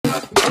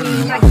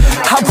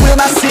I will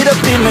not sit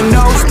up in the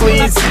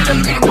nosebleeds.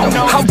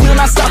 I will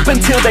not stop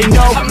until they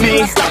know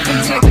me.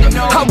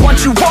 I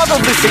want you all to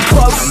listen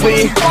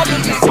closely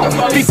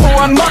before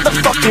I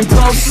motherfucking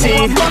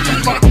proceed.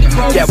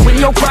 Yeah, when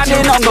you're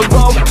grinding on the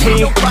low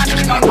key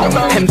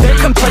and they're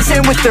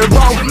complacent with their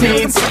own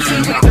needs,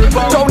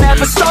 don't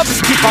ever stop,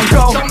 just keep on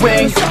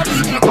going.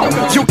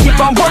 You keep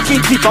on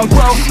working, keep on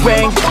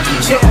growing.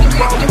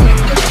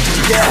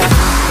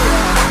 Yeah.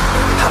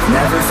 I've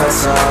never felt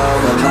so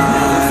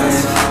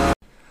alive.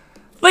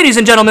 Ladies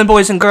and gentlemen,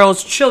 boys and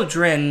girls,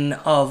 children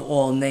of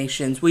all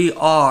nations, we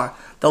are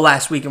the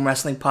Last Week in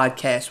Wrestling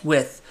podcast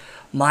with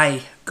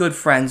my good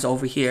friends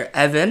over here,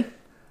 Evan.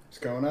 What's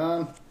going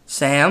on?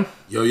 Sam.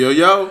 Yo, yo,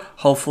 yo.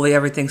 Hopefully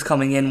everything's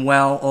coming in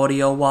well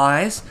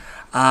audio-wise.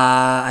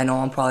 I know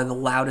I'm probably the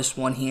loudest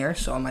one here,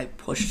 so I might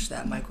push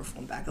that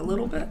microphone back a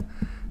little bit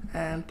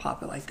and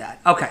pop it like that.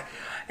 Okay.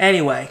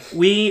 Anyway,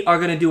 we are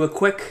going to do a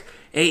quick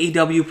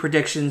AEW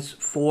predictions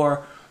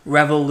for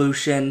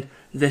Revolution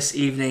this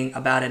evening,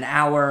 about an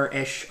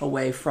hour-ish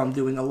away from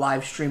doing a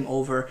live stream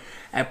over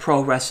at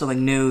Pro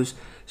Wrestling News.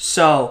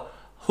 So,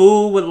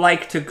 who would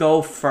like to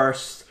go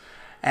first,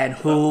 and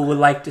who would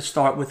like to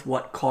start with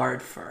what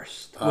card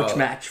first? Which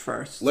match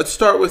first? Let's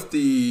start with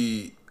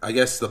the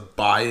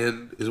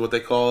buy-in is what they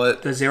call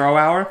it. The 0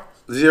 hour?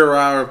 0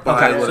 hour buy-in,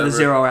 okay, whatever. So the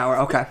 0 hour,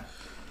 okay.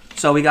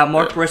 So we got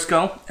Mark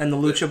Briscoe and the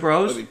Lucha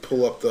Bros. Let me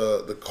pull up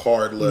the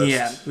card list.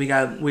 Yeah,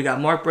 we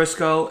got Mark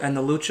Briscoe and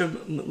the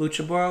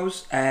Lucha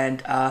Bros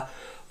and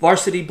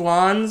Varsity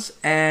Blondes,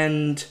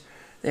 and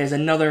there's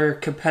another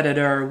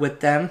competitor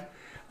with them.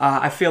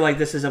 I feel like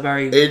this is a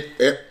very...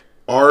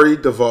 Ari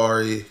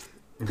Daivari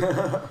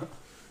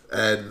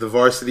and the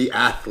Varsity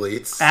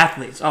Athletes.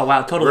 Oh,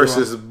 wow, totally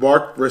versus wrong.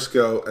 Mark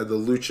Briscoe and the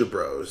Lucha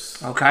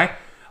Bros. Okay.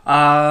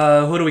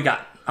 Who do we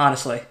got,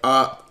 honestly?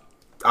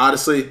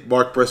 Honestly,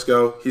 Mark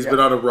Briscoe. He's been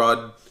on a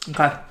run.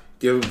 Okay.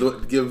 Give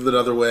him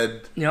another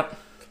win. Yep.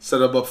 Set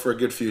him up for a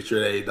good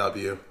future at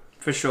AEW.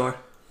 For sure.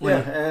 Yeah,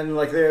 and the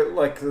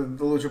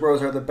Lucha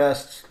Bros are the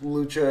best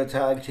lucha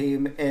tag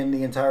team in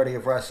the entirety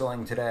of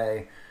wrestling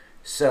today.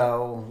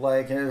 So,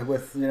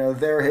 with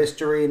their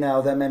history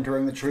now, them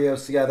entering the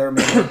trios together,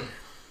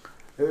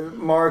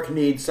 Mark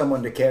needs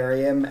someone to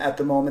carry him. At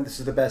the moment, this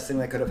is the best thing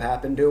that could have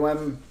happened to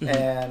him,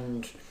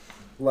 and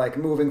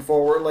moving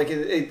forward,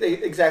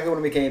 exactly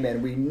when we came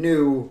in, we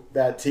knew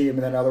that team,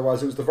 and then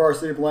otherwise it was the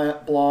Varsity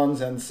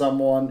Blondes and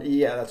someone.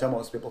 Yeah, that's how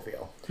most people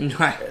feel.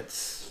 Right.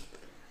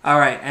 All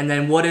right, and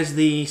then what is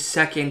the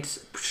second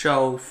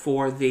show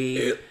for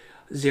the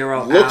 0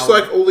 hour? Looks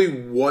like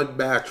only one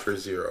match for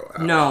 0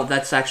 hour. No,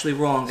 that's actually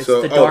wrong. It's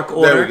the Dark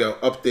Order. There we go.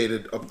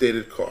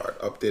 Updated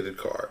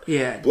card.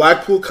 Yeah.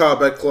 Blackpool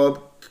Combat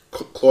Club,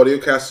 Claudio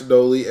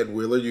Castagnoli and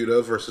Wheeler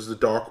Yuta versus the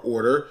Dark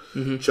Order,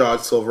 John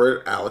Silver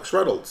and Alex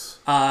Reynolds.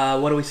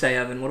 What do we say,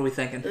 Evan? What are we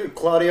thinking?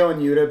 Claudio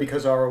and Yuta,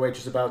 because ROH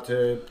is about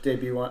to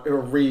debut on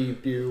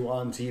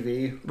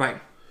TV.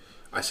 Right.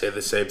 I say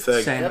the same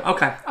thing. Yep.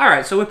 Okay. All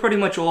right. So we're pretty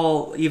much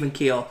all even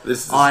keel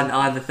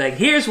on the thing.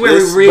 Here's where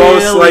this we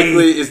really... most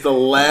likely is the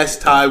last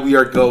time we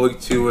are going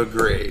to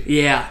agree.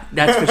 Yeah,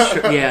 that's for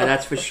sure. Yeah,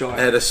 that's for sure.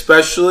 And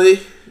especially...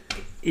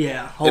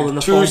 Yeah, holding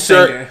the phone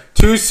finger.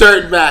 Two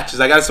certain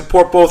matches. I got to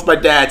support both my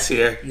dads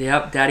here.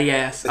 Yep, daddy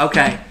ass.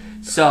 Okay,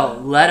 so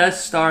let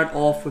us start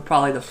off with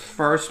probably the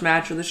first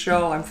match of the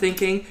show, I'm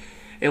thinking.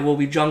 It will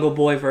be Jungle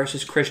Boy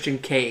versus Christian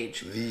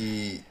Cage.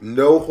 The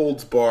no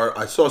holds barred.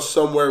 I saw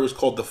somewhere it was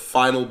called the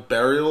Final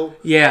Burial.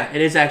 Yeah,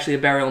 it is actually a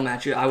burial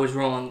match. I was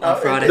wrong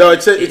on Friday. No,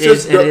 it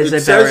is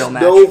a burial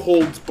match. No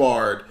holds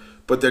barred,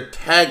 but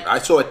I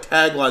saw a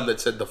tagline that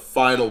said the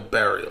Final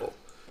Burial.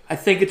 I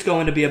think it's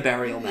going to be a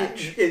burial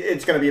match.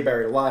 It's going to be a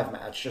buried alive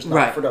match, just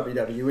not for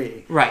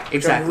WWE. Right, exactly.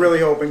 Which I'm really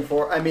hoping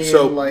for. I mean,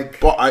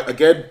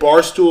 again,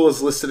 Barstool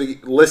is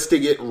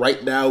listing it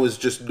right now as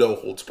just no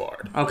holds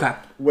barred. Okay.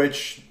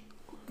 Which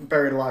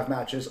buried alive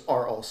matches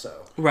are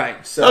also.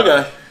 Right. So.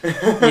 Okay.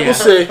 Yeah. We'll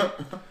see.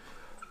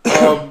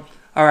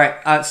 All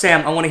right,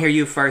 Sam, I want to hear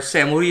you first.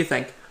 Sam, what do you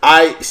think?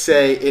 I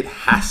say it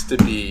has to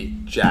be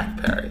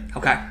Jack Perry.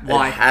 Okay.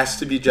 Why? It has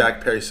to be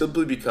Jack Perry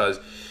simply because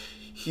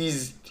he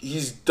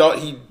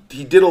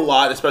did a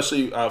lot,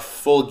 especially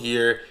Full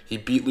Gear. He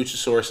beat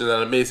Luchasaurus in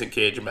that amazing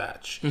cage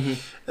match. And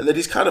then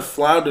he's kind of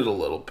floundered a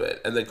little bit.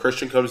 And then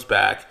Christian comes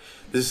back.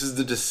 This is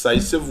the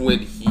decisive win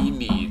he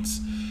needs.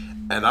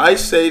 And I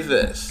say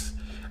this.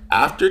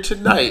 After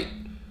tonight,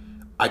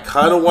 I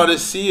kind of want to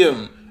see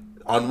him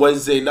on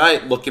Wednesday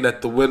night looking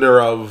at the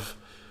winner of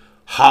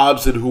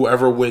Hobbs and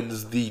whoever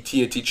wins the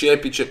TNT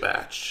Championship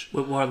match.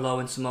 With Wardlow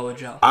and Samoa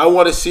Joe. I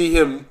want to see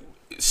him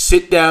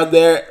sit down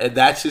there, and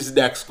that's his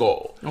next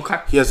goal. Okay.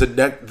 He has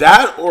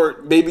that,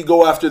 or maybe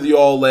go after the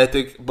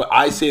All-Atlantic, but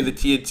I say the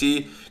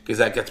TNT because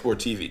that gets more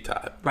TV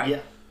time. Right. Yeah.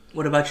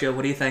 What about you?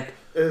 What do you think?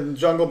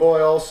 Jungle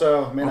Boy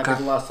also. May not be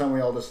the last time we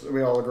all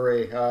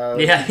agree.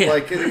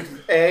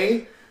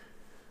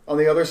 On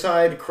the other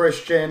side,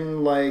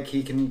 Christian,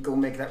 he can go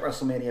make that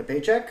WrestleMania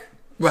paycheck.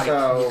 Right,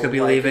 so, he could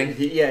be leaving.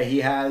 He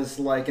has,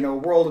 a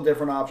world of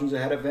different options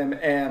ahead of him.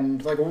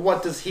 And,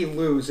 what does he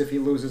lose if he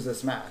loses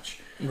this match?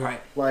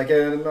 Right. Like,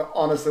 and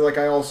honestly, like,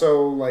 I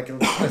also, like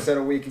I said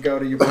a week ago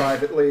to you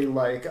privately,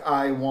 like,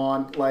 I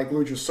want, like,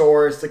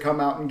 Luchasaurus to come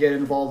out and get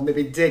involved,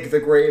 maybe dig the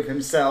grave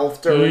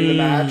himself during the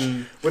match,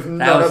 with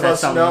none of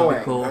us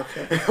knowing. Cool.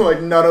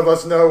 Like, none of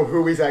us know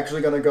who he's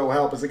actually going to go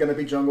help. Is it going to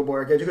be Jungle Boy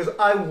or Cage? Because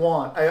I don't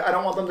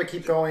want them to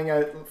keep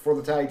going for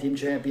the tag team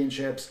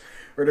championships,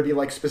 or to be,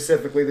 like,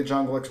 specifically the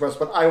Jungle Express,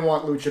 but I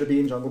want Lucha to be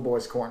in Jungle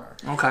Boy's corner.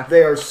 Okay.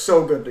 They are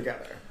so good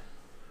together.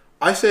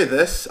 I say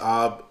this,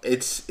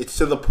 it's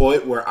to the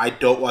point where I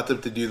don't want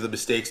them to do the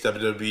mistakes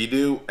WWE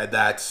do, and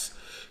that's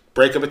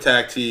break up a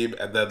tag team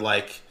and then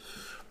like,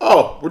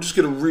 oh, we're just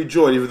going to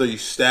rejoin even though you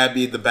stabbed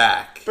me in the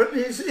back. But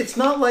it's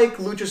not like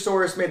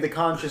Luchasaurus made the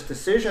conscious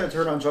decision to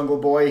turn on Jungle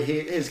Boy.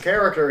 His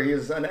character,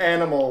 he's an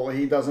animal.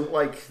 He doesn't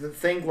like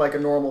think like a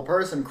normal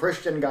person.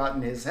 Christian got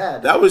in his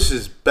head. That was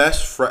his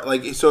best friend.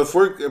 Like, so if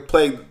we're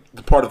playing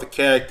the part of the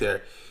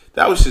character,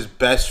 that was his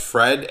best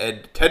friend,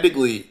 and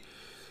technically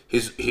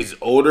his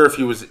owner, if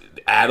he was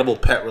animal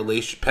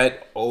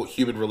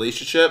human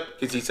relationship,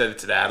 because he said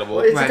it's an animal.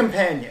 Well, it's a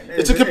companion.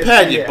 It's a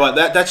companion, but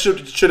that should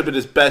have been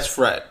his best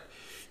friend.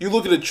 You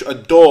look at a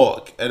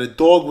dog, and a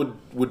dog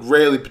would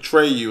rarely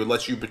betray you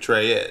unless you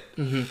betray it.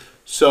 Mm-hmm.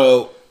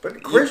 So,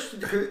 but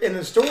Christian, in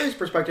the story's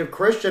perspective,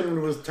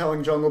 Christian was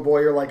telling Jungle Boy,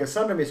 "You're like a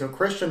son to me." So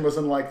Christian was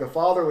in like the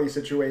fatherly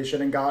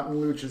situation and got in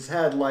Lucha's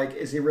head. Like,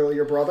 is he really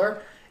your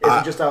brother? Is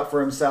he just out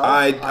for himself?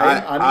 I'm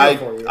here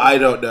for you. I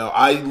don't know.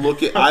 I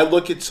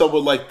look at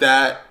someone like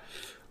that.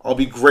 I'll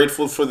be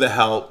grateful for the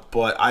help,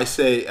 but I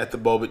say at the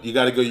moment you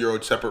got to go your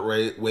own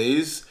separate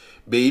ways.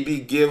 Maybe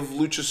give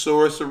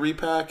Luchasaurus a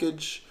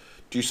repackage.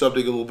 Do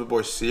something a little bit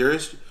more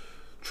serious.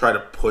 Try to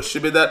push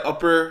him in that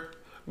upper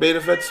main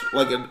event,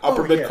 like an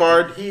upper mid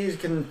card. He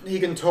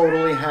can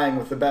totally hang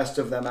with the best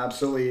of them,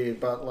 absolutely.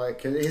 But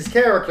like his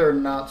character,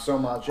 not so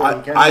much. He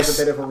can have a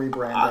bit of a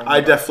rebranding. I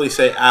definitely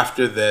say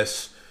after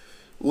this,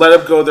 let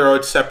them go their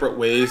own separate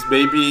ways.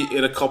 Maybe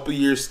in a couple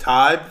years'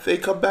 time they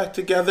come back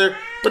together,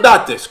 but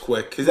not this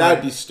quick, because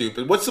that'd be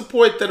stupid. What's the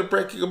point then of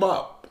breaking them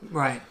up?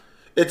 Right.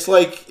 It's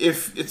like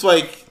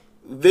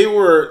they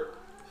were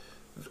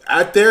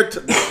at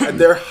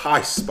their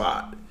high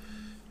spot.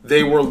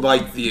 They were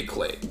like the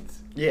Acclaimed.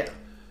 Yeah.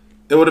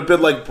 It would have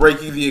been like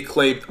breaking the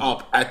Acclaimed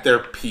up at their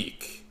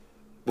peak.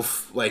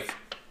 Like,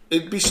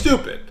 it'd be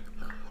stupid.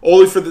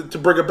 Only to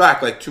bring it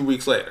back like 2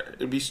 weeks later.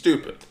 It'd be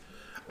stupid.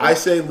 I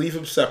say leave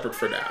them separate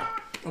for now.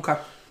 Okay.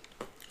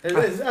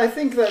 I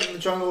think that the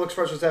Jungle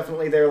Express was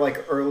definitely their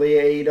like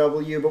early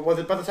AEW,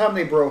 but by the time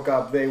they broke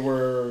up, they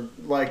were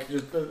like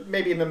just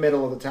maybe in the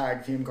middle of the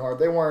tag team card.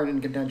 They weren't in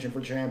contention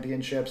for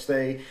championships.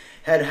 They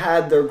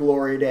had their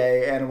glory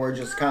day and were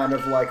just kind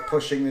of like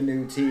pushing the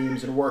new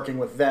teams and working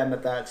with them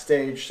at that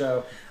stage.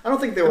 So I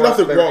don't think they were at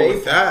their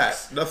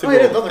apex. Nothing wrong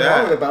with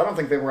that. But I don't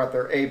think they were at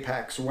their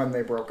apex when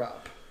they broke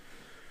up.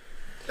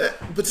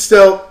 But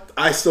still,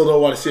 I still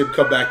don't want to see them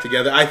come back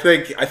together. I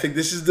think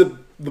this is the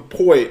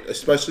point,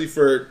 especially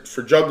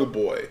for Jungle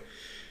Boy.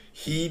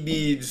 He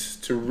needs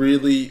to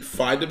really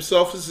find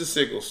himself as a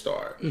single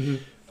star. Mm-hmm.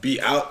 Be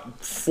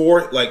out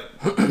for, like,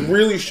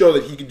 really show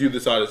that he can do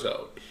this on his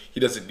own. He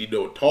doesn't need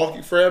no one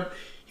talking for him.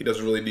 He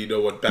doesn't really need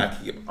no one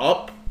backing him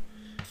up.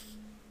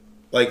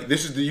 Like,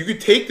 you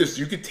could take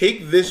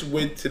this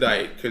win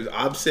tonight, because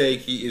I'm saying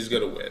he is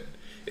gonna win.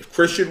 If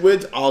Christian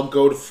wins, I'll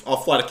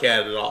fly to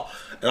Canada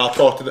and I'll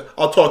talk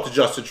to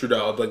Justin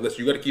Trudeau. I'm like, listen,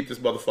 you got to keep this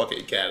motherfucker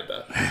in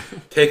Canada.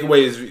 Take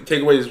away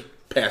his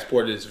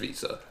passport and his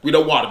visa. We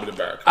don't want him in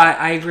America.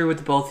 I agree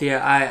with both of you.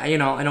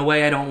 In a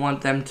way, I don't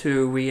want them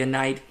to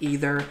reunite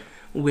either.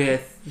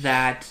 With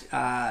that,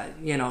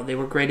 they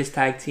were greatest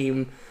tag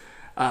team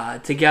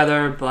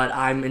together, but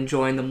I'm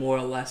enjoying them more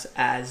or less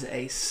as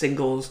a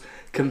singles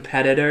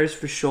competitors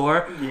for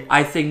sure. Yeah.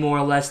 I think more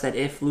or less that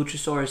if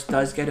Luchasaurus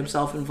does get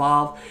himself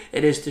involved,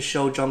 it is to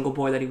show Jungle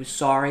Boy that he was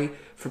sorry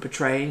for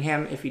betraying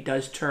him if he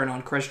does turn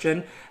on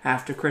Christian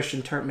after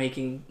Christian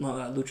making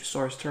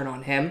Luchasaurus turn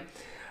on him,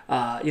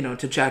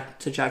 to Jack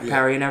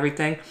Perry and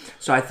everything.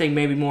 So I think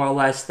maybe more or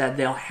less that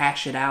they'll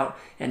hash it out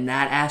in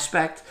that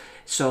aspect.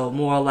 So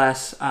more or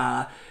less,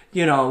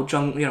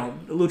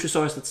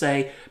 Luchasaurus, let's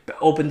say,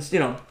 opens,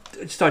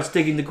 starts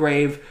digging the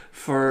grave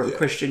for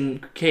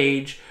Christian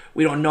Cage.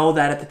 We don't know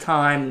that at the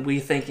time. We're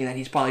thinking that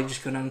he's probably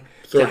just going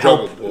to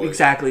help.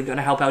 Exactly, going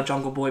to help out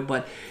Jungle Boy.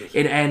 But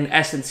in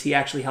essence, he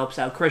actually helps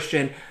out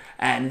Christian,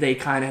 and they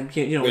kind of,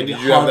 Wait, did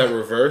you have that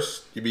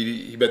reverse? You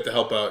mean he meant to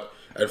help out?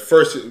 At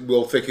first,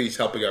 we'll think he's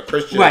helping out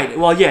Christian. Right.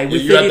 Well, yeah.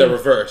 You had that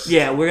reverse.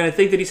 Yeah, we're going to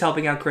think that he's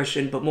helping out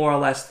Christian, but more or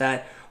less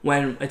that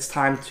when it's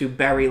time to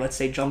bury, let's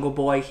say, Jungle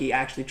Boy, he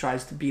actually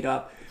tries to beat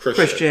up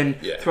Christian,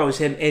 throws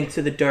him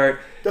into the dirt.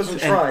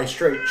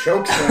 Straight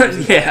choke slams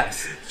him. Yeah,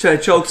 so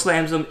choke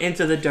slams him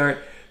into the dirt,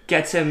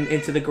 gets him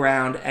into the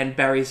ground, and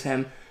buries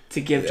him to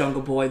give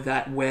Jungle Boy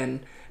that win.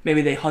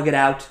 Maybe they hug it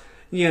out,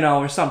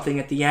 or something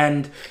at the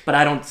end, but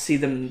I don't see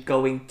them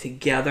going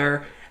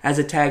together as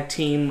a tag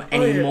team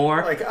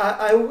anymore. Like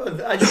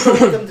I just don't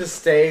want them to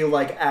stay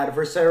like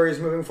adversaries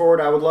moving forward.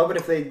 I would love it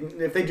if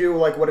they do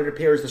like what it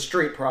appears the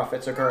Street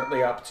Profits are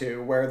currently up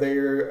to, where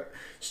they're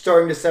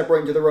starting to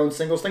separate into their own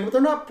singles thing, but they're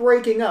not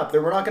breaking up.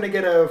 We're not going to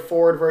get a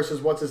Ford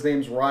versus what's his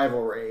name's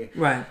rivalry,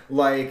 right?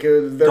 Like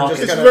they're Dawkins.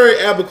 just It's gonna, a very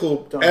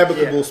amicable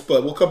yeah.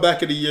 split. We'll come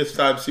back in a year's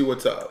time, see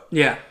what's up.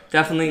 Yeah,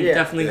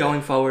 definitely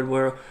going forward.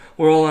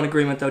 We're all in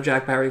agreement though.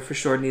 Jack Perry for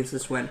sure needs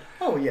this win.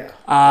 Oh yeah.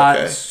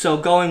 Okay. So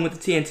going with the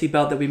TNT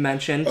belt that we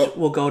mentioned,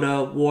 we'll go to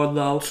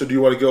Wardlow. So do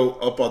you want to go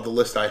up on the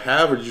list I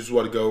have, or do you just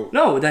want to go?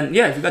 No, then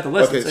if you got the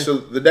list. Okay, so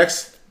the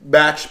next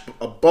match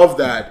above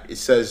that, it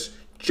says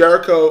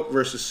Jericho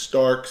versus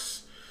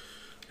Starks.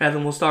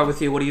 Evan, we'll start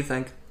with you. What do you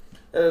think?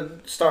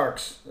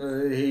 Starks.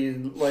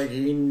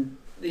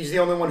 He's the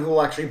only one who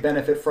will actually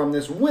benefit from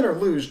this. Win or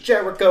lose,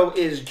 Jericho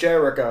is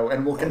Jericho,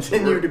 and will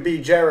continue to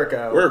be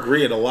Jericho. We're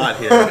agreeing a lot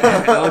here.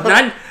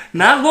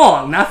 Not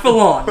long, not for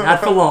long.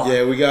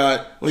 Yeah, we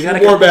got a more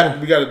couple back.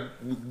 more. We got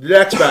the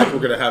next match. We're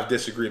gonna have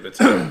disagreements.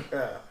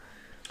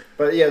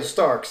 But yeah,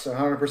 Starks,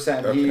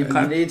 100%. He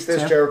needs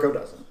this. Sam? Jericho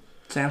doesn't.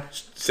 Sam?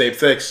 Same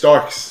thing,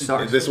 Starks.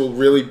 This will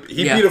really.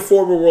 He beat a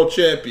former world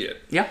champion.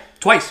 Yeah,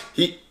 twice.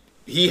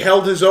 He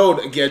held his own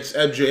against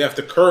MJF,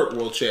 the current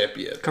world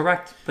champion.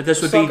 Correct. But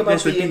this would Talk be about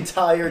this would the be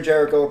entire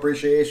Jericho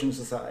Appreciation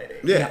Society.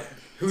 Yeah.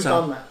 Who's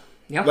done that?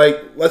 Yeah. Like,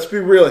 let's be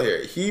real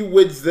here. He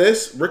wins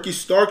this. Ricky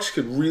Starks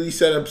could really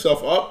set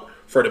himself up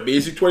for an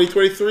amazing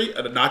 2023,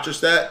 and not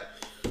just that,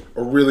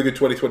 a really good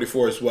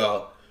 2024 as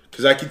well.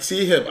 Because I could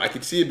see him.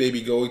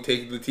 Maybe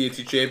taking the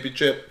TNT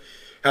Championship,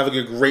 having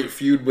a great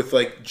feud with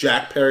like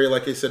Jack Perry,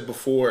 like I said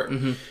before,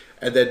 and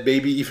then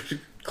maybe even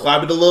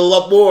climbing a little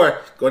up more,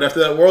 going after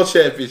that World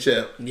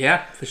Championship.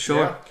 Yeah, for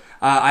sure. Yeah.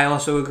 I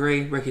also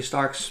agree. Ricky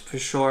Starks, for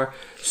sure.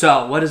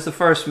 So, what is the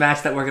first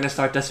match that we're going to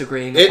start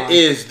disagreeing It upon?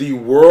 is the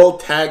World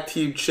Tag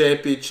Team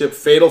Championship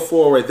Fatal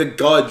 4-Way. The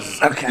Guns,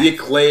 the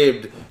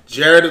Acclaimed,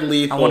 Jared and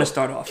Lethal. I want to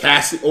start off.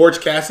 Orange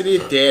Cassidy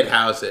and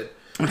Danhausen.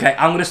 Okay,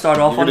 I'm going to start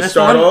off on this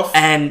one.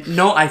 And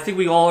no, I think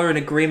we all are in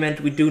agreement.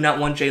 We do not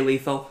want Jay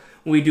Lethal.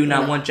 We do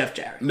not want Jeff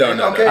Jarrett. No.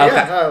 Okay,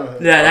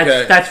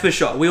 yeah. That's for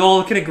sure. We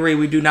all can agree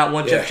we do not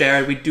want Jeff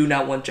Jarrett. We do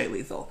not want Jay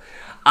Lethal.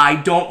 I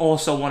don't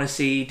also want to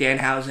see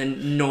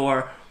Danhausen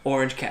nor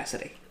Orange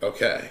Cassidy.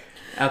 Okay.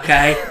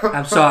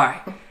 I'm sorry.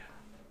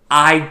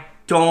 I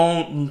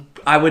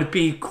would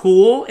be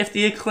cool if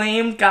the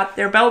Acclaimed got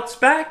their belts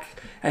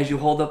back, as you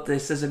hold up the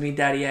Sesame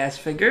Daddy ass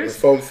fingers.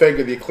 The foam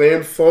finger, the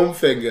Acclaimed foam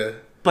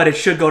finger. But it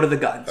should go to the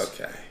Guns.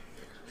 Okay.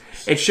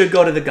 It should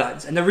go to the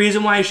Guns. And the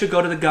reason why it should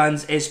go to the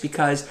Guns is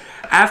because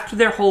after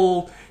their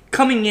whole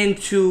coming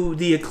into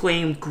the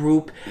Acclaimed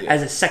group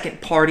as a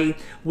second party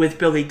with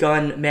Billy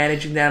Gunn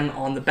managing them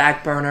on the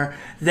back burner,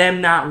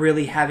 them not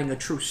really having a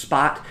true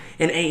spot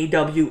in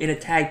AEW in a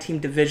tag team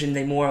division,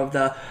 they more of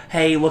the,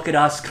 hey, look at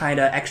us kind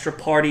of extra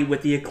party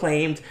with the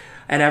Acclaimed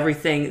and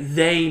everything.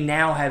 They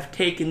now have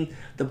taken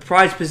the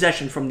prized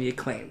possession from the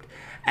Acclaimed.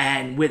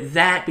 And with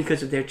that,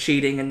 because of their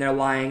cheating and their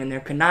lying and their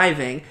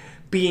conniving,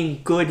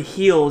 being good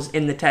heels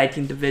in the tag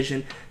team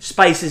division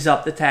spices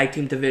up the tag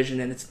team division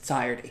in its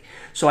entirety.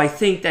 So I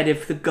think that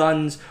if the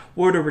Guns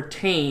were to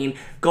retain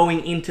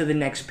going into the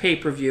next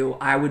pay-per-view,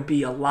 I would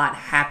be a lot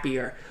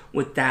happier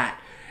with that.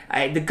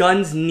 The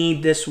Guns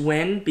need this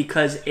win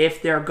because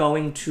if they're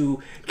going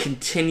to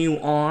continue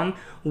on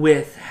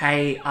with,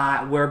 hey,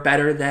 we're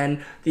better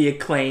than the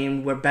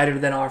Acclaimed, we're better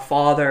than our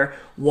father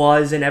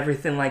was and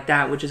everything like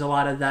that, which is a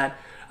lot of that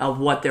of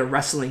what they're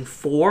wrestling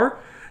for,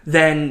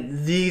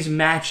 then these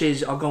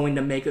matches are going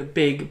to make a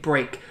big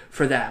break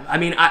for them. I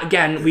mean,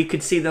 again, we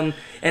could see them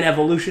in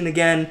Evolution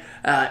again.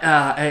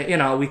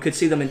 We could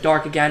see them in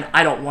Dark again.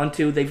 I don't want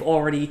to. They've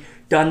already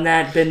done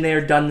that, been there,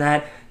 done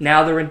that.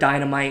 Now they're in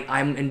Dynamite.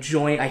 I'm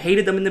enjoying. I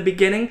hated them in the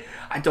beginning.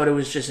 I thought it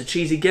was just a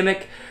cheesy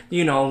gimmick,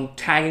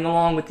 tagging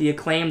along with the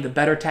Acclaim, the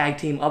better tag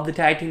team of the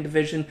tag team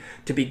division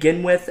to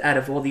begin with, out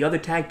of all the other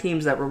tag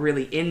teams that were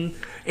really in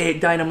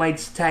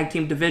Dynamite's tag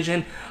team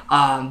division.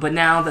 But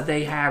now that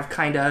they have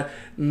kind of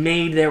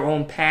made their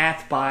own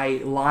path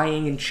by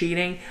lying and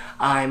cheating,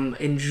 I'm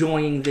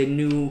enjoying the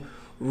new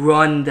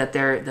run that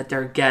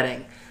they're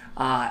getting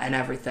and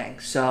everything.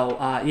 So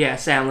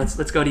Sam,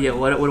 let's go to you.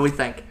 What do we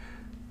think?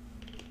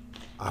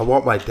 I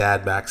want my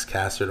dad, Max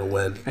Caster, to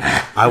win.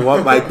 I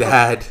want my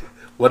dad.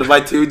 One of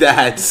my two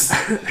dads.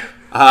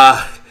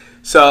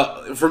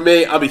 So for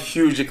me, I'm a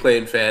huge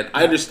Acclaimed fan.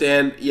 I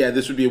understand.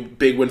 This would be a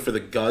big win for the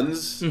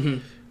Guns,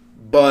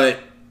 but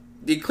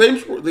the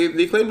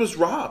Acclaimed was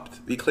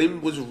robbed. The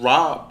Acclaimed was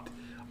robbed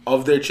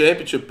of their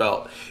championship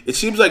belt. It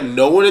seems like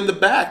no one in the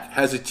back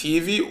has a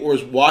TV or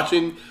is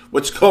watching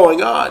what's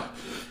going on.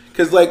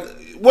 Because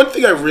one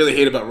thing I really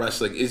hate about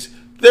wrestling is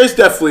there's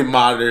definitely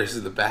monitors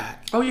in the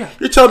back. Oh yeah.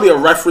 You're telling me a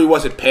referee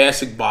wasn't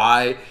passing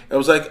by and it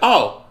was like,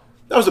 oh,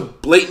 that was a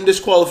blatant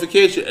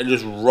disqualification, and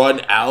just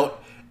run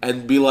out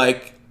and be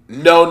like,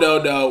 no,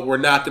 we're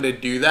not going to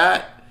do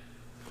that.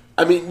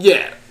 I mean,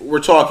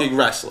 we're talking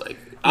wrestling.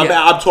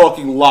 I'm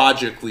talking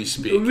logically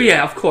speaking.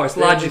 Yeah, of course,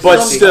 logically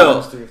But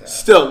speaking.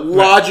 still,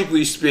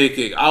 logically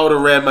speaking, I would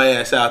have ran my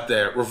ass out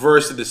there,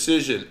 reversed the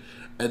decision,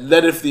 and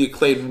then if the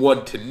Acclaimed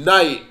won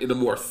tonight in a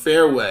more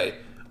fair way,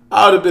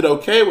 I would have been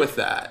okay with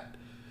that.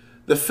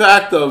 The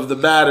fact of the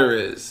matter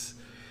is,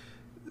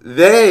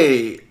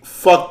 they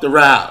fucked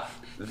around,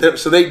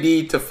 so they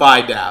need to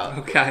find out.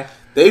 Okay.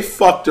 They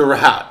fucked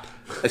around,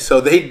 and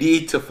so they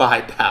need to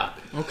find out.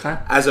 Okay.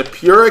 As a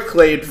pure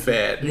Acclaimed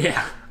fan,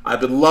 Yeah. I've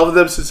been loving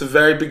them since the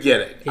very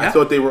beginning. Yeah. I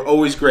thought they were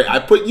always great. I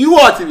put you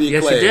onto the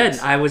Yes, Acclaimed. you did.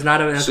 I was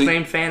not an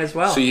Acclaimed fan as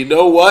well. So you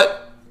know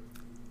what?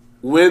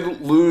 Win,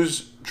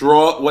 lose,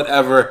 draw,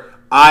 whatever.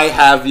 I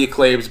have the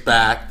Acclaimed's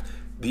back.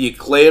 The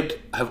Acclaimed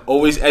have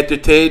always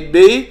entertained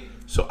me,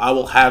 so I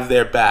will have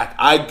their back.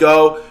 I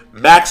go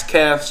Max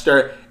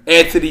Caster,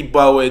 Anthony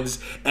Bowens,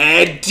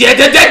 and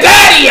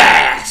Daddy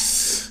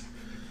Ass.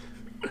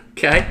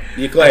 Okay.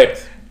 The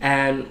Acclaimed.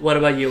 And what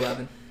about you,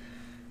 Evan?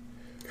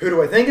 Who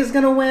do I think is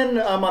going to win?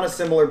 I'm on a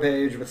similar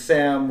page with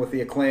Sam, with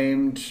the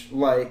Acclaimed.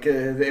 Like,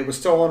 it was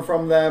stolen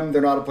from them.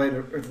 They're not afraid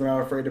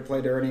to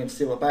play dirty and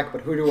steal it back.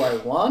 But who do I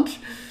want?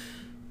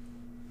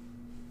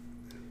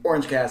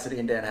 Orange Cassidy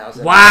and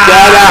Danhausen.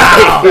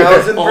 Wow!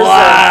 1,000%.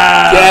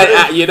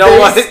 Wow. You know they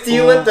what?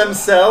 steal it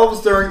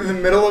themselves during the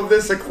middle of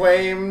this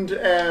Acclaimed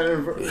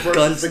and versus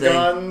Guns the thing.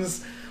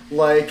 Guns.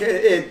 Like,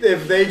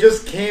 if they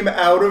just came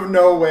out of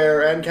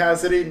nowhere and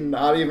Cassidy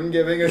not even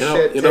giving a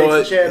shit you takes know the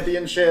what?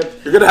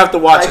 championship. You're going to have to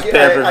watch this I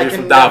pay-per-view can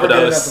from never get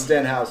enough Domino's. of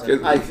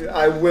Danhausen.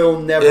 I will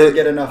never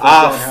get enough of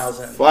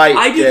Danhausen. Fight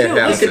I do too.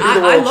 Danhausen. Listen, He could be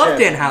the I world love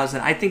champion.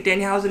 Danhausen. I think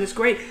Danhausen is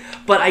great,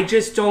 but I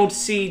just don't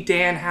see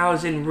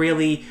Danhausen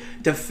really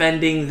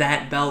defending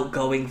that belt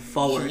going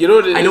forward. You know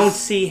what it I is? don't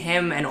see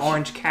him and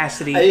Orange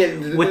Cassidy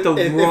with the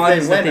If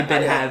runs they that win, they've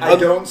been having. I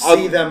don't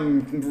see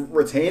them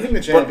retaining the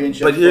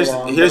championship but here's- for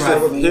long. here's I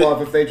the- would here-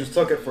 love if they just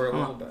took it for a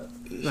little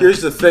bit.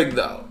 Here's the thing,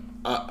 though.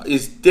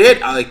 Is Dan,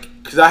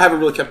 because I haven't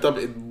really kept up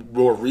in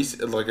more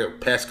recent, like a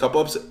past couple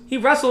episodes. He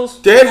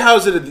wrestles.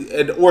 Danhausen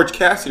and Orange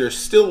Cassidy are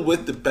still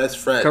with the best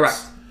friends.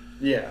 Correct.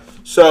 Yeah.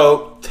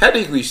 So,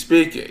 technically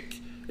speaking,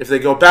 if they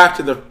go back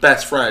to the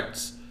best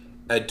friends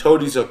and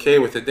Tony's okay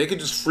with it, they could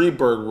just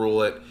Freebird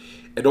rule it,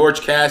 and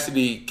Orange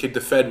Cassidy can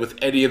defend with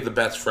any of the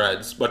best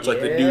friends, much like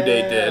the New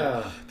Day did.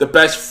 Yeah. The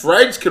best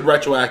friends could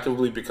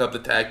retroactively become the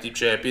tag team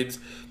champions,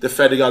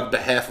 defending on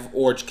behalf of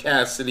Orange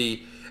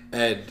Cassidy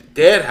and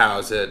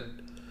Danhausen.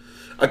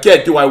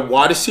 Again, do I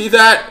want to see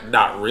that?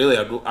 Not really.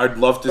 I'd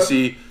love to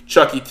see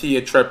Chucky T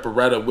and Trent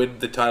Beretta win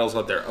the titles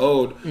on their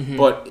own,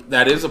 but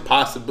that is a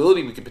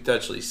possibility we could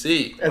potentially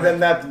see. And then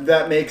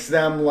that makes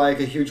them like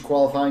a huge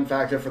qualifying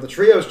factor for the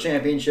Trios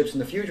Championships in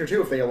the future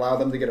too. If they allow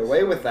them to get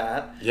away with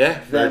that,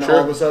 Yeah, very then true.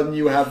 all of a sudden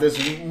you have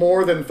this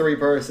more than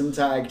 3-person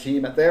tag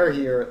team at their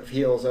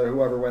heels, or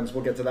whoever wins.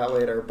 We'll get to that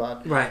later,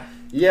 but Right.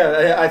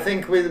 yeah, I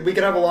think we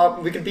could have a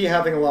lot. We could be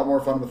having a lot more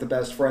fun with the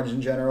best friends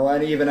in general,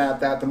 and even at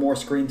that, the more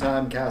screen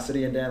time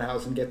Cassidy and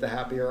Danhausen get, the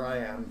happier I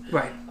am.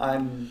 Right.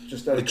 I'm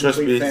just a It just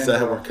complete means fan.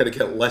 that we're going to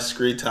get less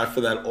screen time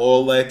for that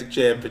All-Atlantic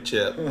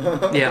Championship.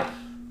 Yeah.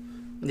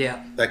 Yeah.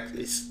 That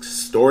is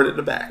stored in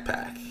a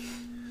backpack.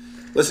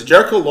 Listen,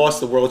 Jericho lost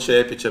the World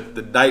Championship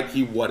the night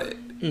he won it.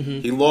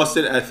 He lost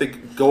it, I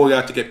think, going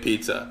out to get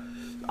pizza.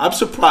 I'm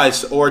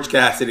surprised Orange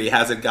Cassidy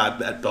hasn't gotten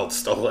that belt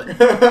stolen.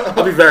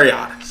 I'll be very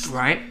honest.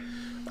 Right.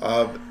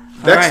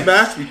 Next right.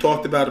 match, we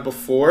talked about it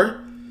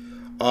before.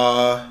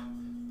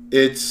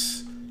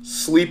 It's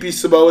Sleepy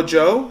Samoa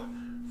Joe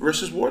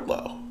versus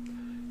Wardlow.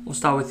 We'll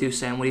start with you,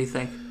 Sam. What do you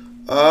think?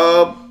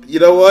 You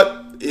know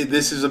what?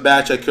 This is a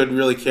match I couldn't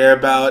really care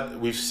about.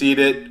 We've seen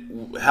it.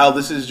 Hell,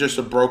 this is just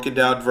a broken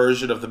down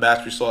version of the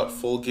match we saw at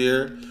Full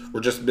Gear. We're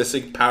just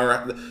missing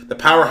the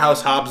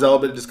Powerhouse Hobbs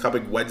element is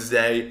coming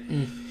Wednesday.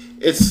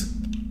 It's,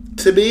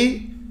 to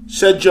me,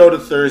 send Joe to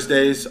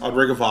Thursdays on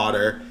Ring of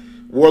Honor.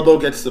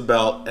 Wardlow gets the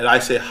belt, and I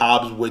say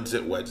Hobbs wins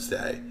it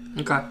Wednesday.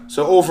 Okay.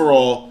 So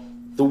overall,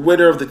 the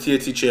winner of the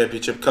TNT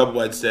Championship come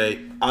Wednesday,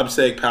 I'm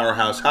saying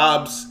Powerhouse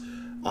Hobbs.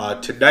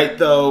 Tonight,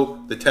 though,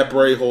 the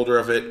temporary holder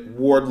of it,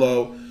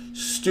 Wardlow.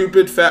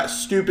 Stupid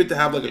to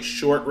have like a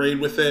short reign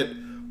with it,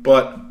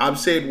 but I'm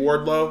saying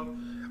Wardlow.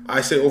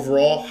 I say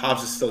overall,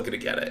 Hobbs is still going to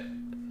get it.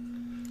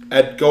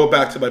 And going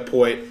back to my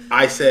point,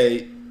 I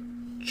say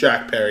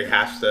Jack Perry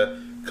has to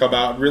come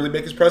out and really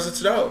make his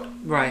presence known.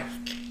 Right.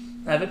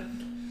 Evan?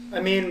 I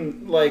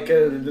mean, like,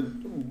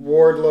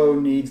 Wardlow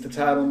needs the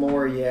title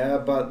more, yeah,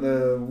 but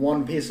the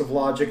one piece of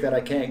logic that I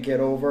can't get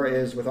over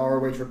is with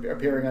ROH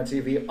appearing on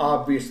TV,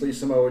 obviously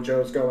Samoa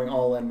Joe's going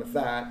all in with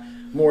that,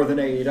 more than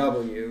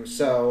AEW.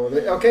 So,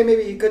 okay,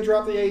 maybe he could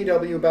drop the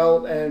AEW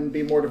belt and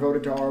be more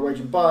devoted to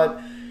ROH,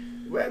 but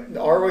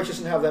ROH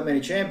doesn't have that many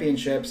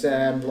championships,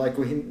 and like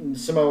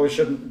Samoa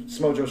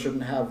Joe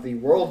shouldn't have the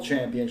world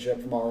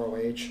championship from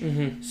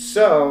ROH.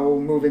 So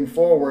moving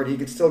forward, he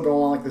could still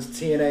go on like this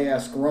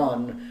TNA-esque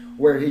run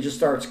where he just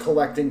starts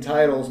collecting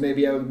titles.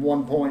 Maybe at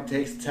one point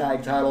takes the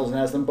tag titles and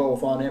has them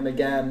both on him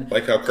again.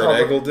 Like how Kurt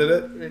Angle did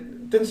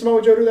it? Didn't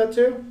Samoa Joe do that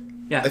too?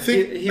 Yeah. I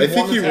think He he won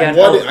the won tag it.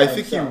 belts I by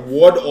think he himself.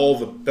 won all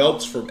the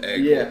belts from Angle.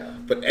 Yeah.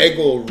 but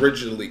Angle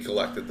originally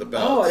collected the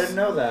belts. Oh, I didn't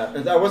know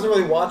that. I wasn't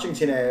really watching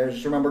TNA. I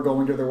just remember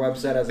going to their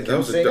website as a kid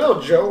and saying,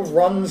 Joe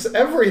runs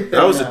everything.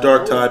 That was a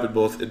dark time in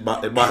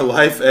my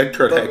life and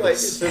Kurt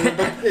Angle's.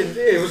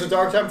 It was a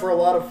dark time for a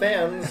lot of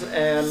fans,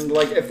 and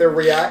like if they're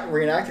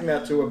reenacting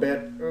that to a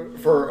bit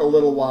for a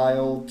little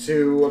while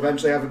to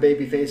eventually have a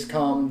babyface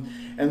come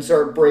and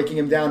start breaking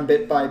him down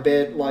bit by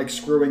bit, like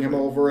screwing him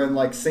over and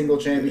like single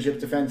championship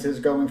defenses,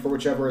 going for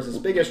whichever is his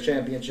biggest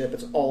championship,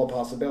 it's all a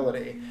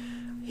possibility.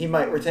 He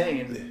might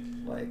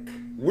retain. Like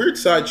weird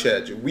side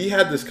chat. We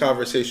had this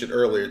conversation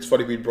earlier. It's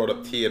funny we brought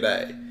up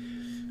TNA.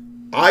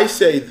 I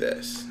say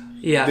this.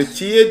 Yes. The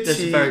TNT, this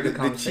is a very good the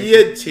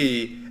conversation.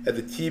 TNT and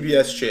the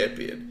TBS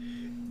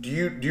champion. Do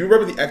you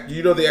remember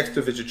the X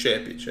Division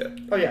Championship?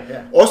 Oh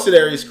yeah. Austin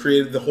Aries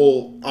created the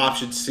whole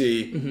option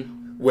C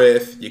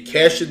with you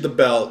cash in the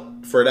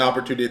belt for an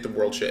opportunity at the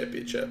World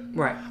Championship.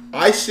 Right.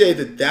 I say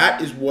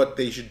that is what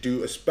they should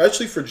do,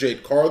 especially for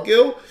Jade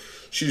Cargill.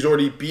 She's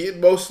already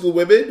beaten most of the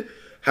women.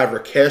 Have her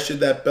cash in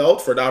that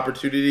belt for an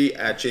opportunity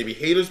at Jamie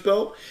Hayter's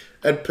belt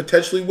and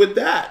potentially win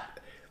that.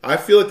 I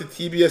feel like the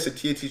TBS and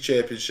TNT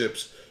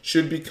championships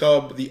should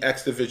become the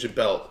X Division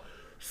belt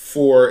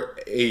for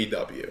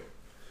AEW.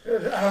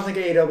 I don't think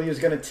AEW is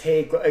going to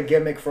take a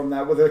gimmick from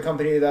that with a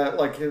company that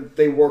like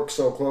they work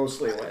so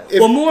closely with.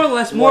 Well, more or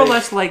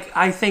less, like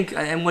I think,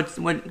 and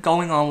what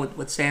going on with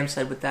what Sam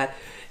said with that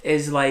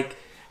is like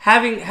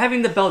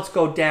having the belts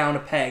go down a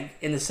peg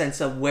in the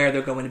sense of where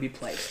they're going to be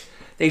placed.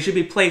 They should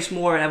be placed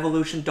more in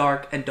Evolution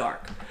Dark,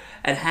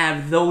 and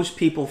have those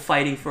people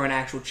fighting for an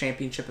actual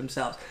championship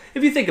themselves.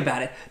 If you think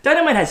about it,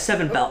 Dynamite has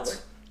 7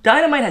 belts.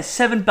 Dynamite has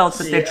 7 belts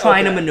that they're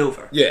trying to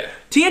maneuver. Yeah.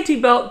 TNT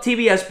belt,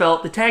 TBS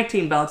belt, the tag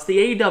team belts, the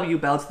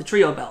AEW belts, the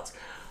trio belts.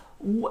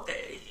 Women's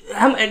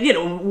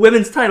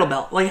title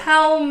belt. Like,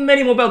 how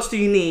many more belts do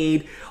you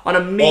need on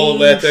a main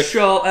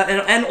show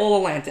and All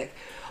Atlantic?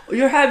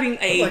 You're having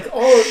a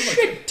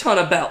shit ton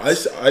of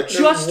belts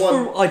just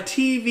for a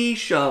TV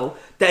show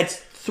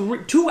that's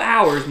 2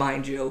 hours,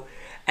 mind you,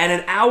 and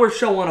an hour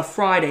show on a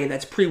Friday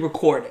that's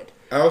pre-recorded.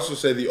 I also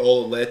say the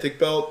All Atlantic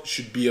belt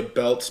should be a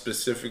belt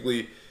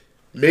specifically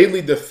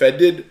mainly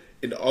defended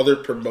in other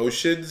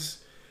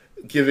promotions,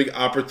 giving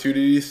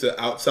opportunities to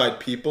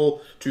outside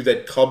people to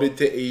then come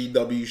into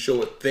AEW, show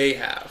what they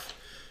have.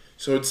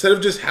 So instead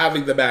of just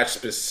having the match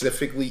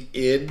specifically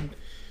in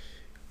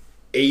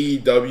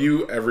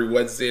AEW every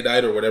Wednesday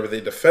night or whenever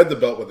they defend the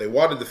belt, when they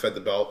want to defend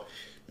the belt,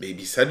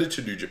 maybe send it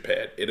to New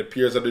Japan. It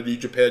appears on the New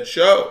Japan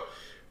show.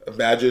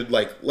 Imagine,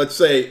 like, let's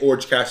say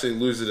Orange Cassidy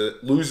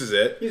loses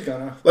it. He's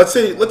gonna. Let's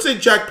say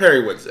Jack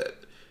Perry wins it.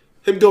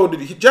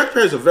 Jack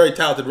Perry's a very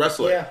talented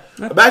wrestler. Yeah.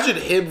 Imagine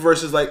him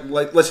versus like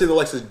let's say the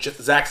likes of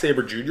Zack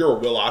Sabre Jr. or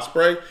Will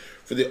Ospreay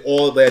for the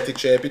All Atlantic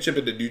Championship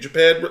in the New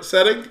Japan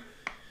setting.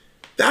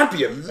 That'd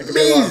be amazing. That could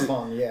be a lot of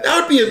fun. Yeah.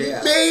 That would be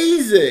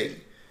amazing.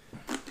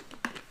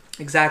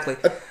 Exactly.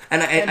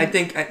 And I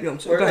think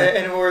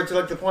and we're to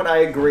like the point. I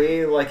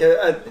agree. Like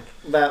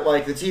that,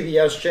 like the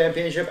TBS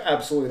Championship,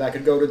 absolutely, that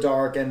could go to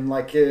Dark and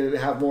like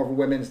have more of a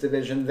women's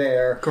division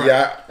there.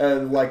 Correct. Yeah.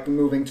 Like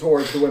moving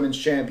towards the women's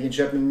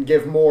championship and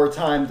give more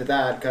time to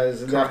that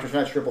because after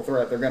tonight's triple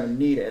threat, they're going to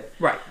need it.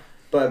 Right.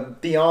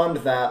 But beyond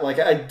that, like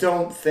I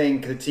don't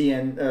think it's a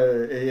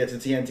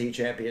TNT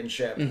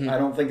championship. Mm-hmm. I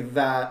don't think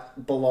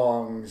that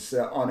belongs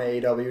on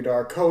AEW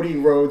Dark. Cody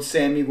Rhodes,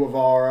 Sammy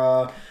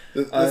Guevara.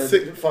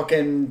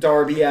 Fucking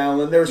Darby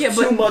Allin. There's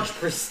too much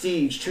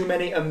prestige, too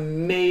many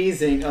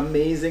amazing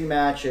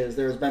matches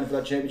there's been for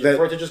that championship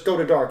for it to just go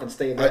to Dark and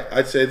stay there.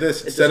 I'd say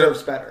this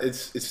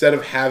instead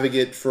of having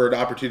it for an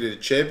opportunity to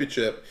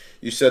championship,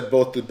 you send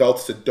both the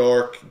belts to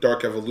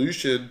Dark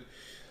Evolution,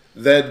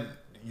 then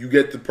you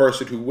get the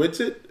person who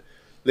wins it.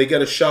 They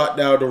get a shot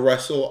now to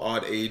wrestle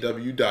on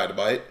AEW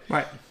Dynamite.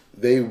 Right.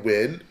 They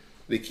win.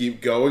 They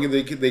keep going, and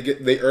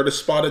they earn a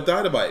spot at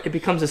Dynamite. It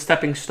becomes a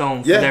stepping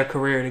stone for their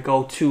career to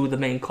go to the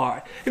main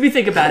card. If you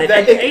think about it,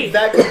 that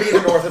could be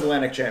the North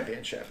Atlantic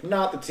Championship,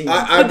 not the team.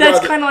 But that's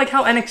kind of like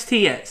how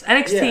NXT is.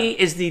 NXT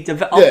is the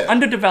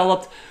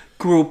underdeveloped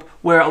group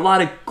where a lot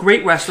of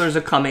great wrestlers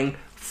are coming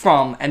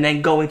from and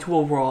then going to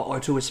a Raw or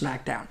to a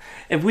SmackDown.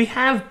 If we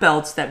have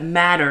belts that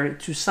matter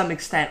to some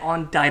extent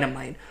on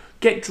Dynamite,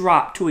 get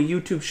dropped to a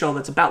YouTube show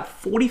that's about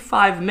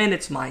 45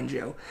 minutes, mind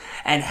you,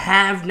 and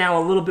have now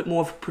a little bit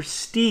more of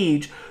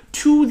prestige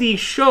to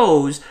these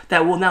shows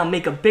that will now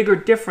make a bigger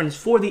difference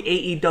for the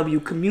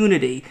AEW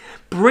community,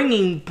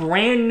 bringing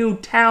brand new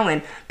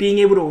talent, being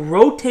able to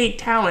rotate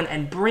talent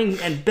and bring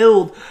and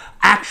build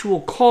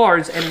actual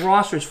cards and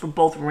rosters for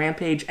both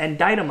Rampage and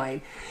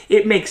Dynamite.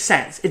 It makes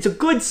sense. It's a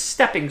good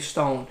stepping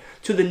stone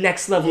to the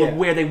next level of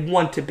where they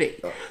want to be.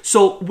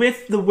 So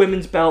with the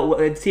women's belt,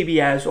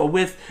 TBS, or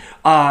with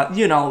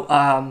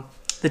the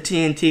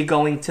TNT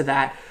going to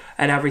that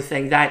and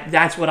everything,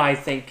 that's what I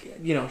think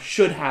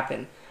should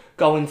happen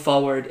going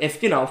forward.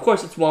 If of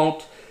course it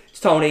won't. It's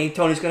Tony.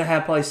 Tony's gonna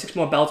have probably 6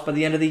 more belts by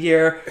the end of the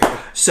year.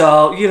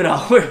 So we need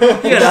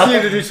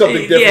to do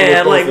something different.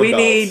 Yeah, like we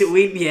need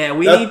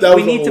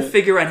to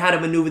figure out how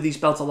to maneuver these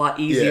belts a lot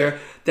easier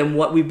than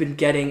what we've been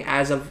getting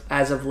as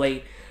of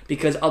late.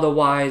 because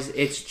otherwise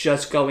it's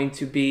just going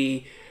to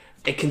be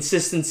a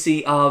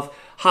consistency of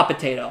hot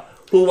potato.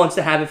 Who wants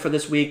to have it for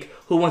this week?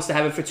 Who wants to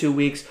have it for 2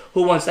 weeks?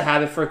 Who wants to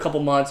have it for a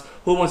couple months?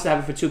 Who wants to have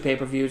it for 2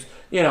 pay-per-views?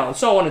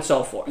 So on and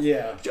so forth.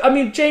 Yeah. I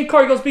mean, Jade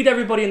Cargill's beat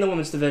everybody in the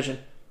women's division.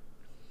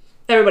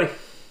 Everybody.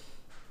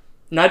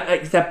 Not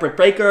except Britt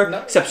Baker,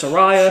 except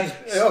Saraya.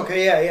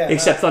 Okay, yeah.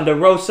 Except Thunder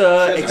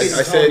Rosa.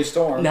 Tony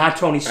Storm. Not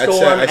Tony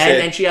Storm.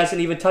 And she hasn't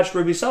even touched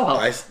Ruby Soho.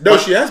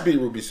 She has beat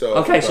Ruby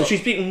Soho. Okay, so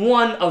she's beaten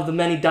one of the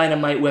many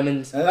Dynamite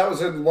women's. And that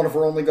was one of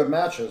her only good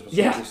matches. Was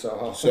Ruby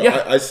Soho. So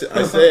I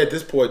say at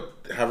this point,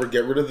 have her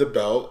get rid of the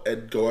belt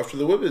and go after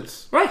the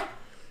women's. Right.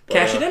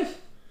 Cash it in.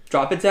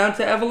 Drop it down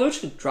to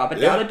Evolution. Drop it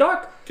down to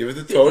Dark. Give it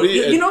to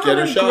Tony and get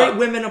her shot. Great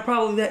women are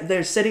probably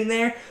they're sitting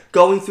there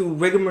going through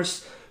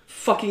rigorous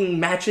fucking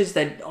matches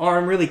that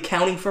aren't really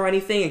counting for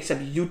anything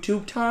except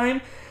YouTube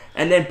time,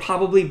 and then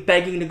probably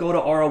begging to go to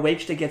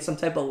ROH to get some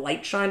type of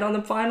light shined on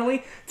them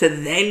finally, to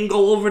then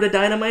go over to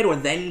Dynamite or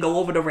then go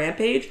over to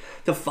Rampage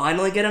to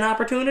finally get an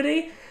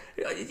opportunity.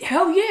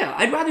 Hell yeah,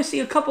 I'd rather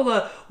see a couple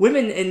of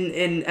women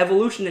in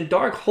Evolution and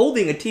Dark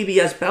holding a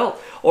TBS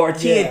belt or a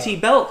TNT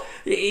belt,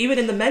 even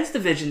in the men's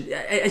division,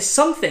 as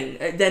something,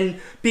 than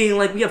being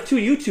like, we have 2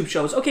 YouTube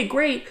shows. Okay,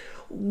 great.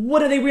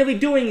 What are they really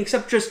doing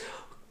except just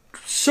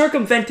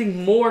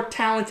circumventing more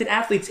talented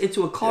athletes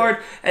into a card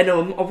and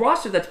a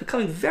roster that's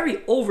becoming very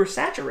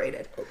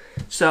oversaturated?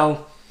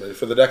 So, ready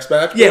for the next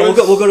match? Yeah, we'll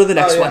go to the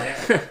next one.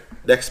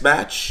 Next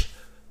match,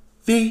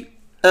 the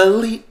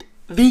Elite,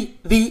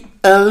 the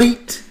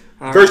Elite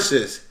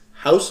versus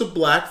House of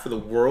Black for the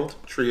World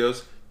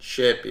Trios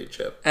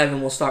Championship. Evan,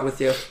 we'll start with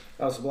you.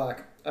 House of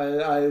Black.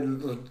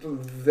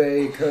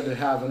 They could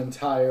have an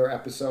entire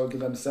episode to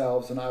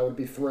themselves, and I would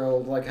be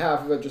thrilled. Like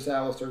half of it, just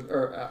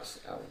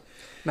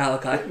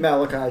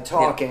Malachi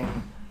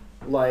talking.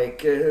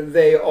 Like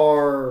they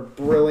are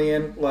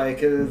brilliant. Like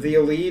the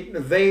Elite,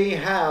 they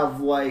have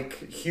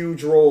like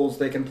huge roles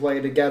they can play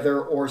together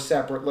or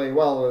separately.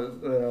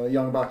 Well,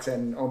 Young Bucks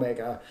and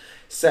Omega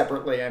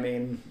separately. I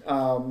mean,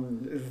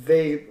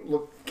 they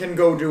can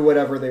go do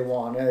whatever they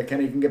want.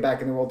 Kenny can get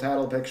back in the world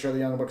title picture. The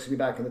Young Bucks can be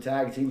back in the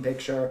tag team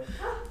picture.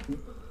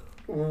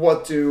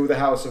 What do the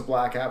House of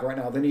Black have right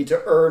now? They need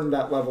to earn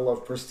that level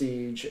of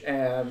prestige,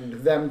 and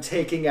them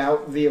taking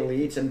out the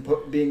Elite and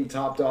being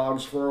top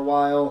dogs for a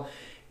while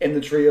in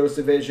the trios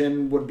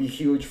division would be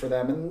huge for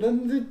them. And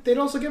then they'd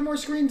also get more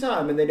screen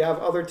time, and they'd have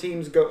other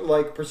teams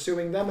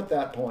pursuing them at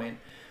that point.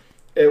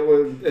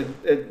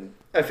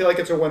 I feel like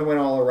it's a win-win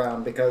all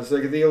around, because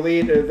the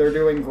Elite, they're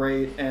doing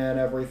great and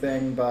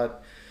everything,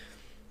 but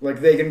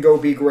they can go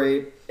be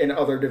great in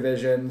other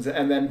divisions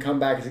and then come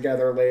back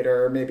together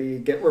later, maybe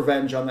get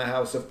revenge on the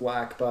House of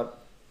Black, but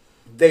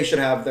they should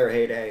have their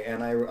heyday,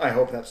 and I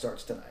hope that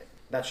starts tonight.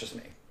 That's just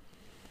me.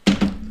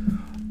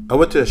 I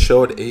went to a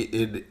show an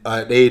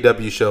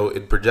AEW show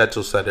in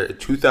Prudential Center in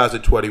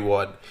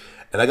 2021,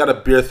 and I got a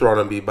beer thrown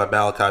on me by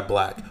Malachi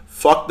Black.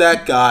 Fuck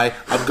that guy.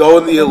 I'm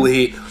going the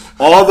Elite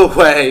all the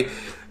way,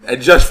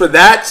 and just for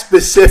that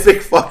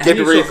specific fucking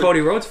reason. You saw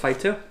Cody Rhodes fight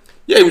too.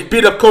 Yeah, he was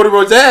beating up Cody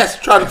Rhodes' ass,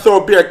 trying to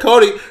throw a beer at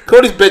Cody.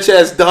 Cody's bitch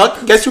ass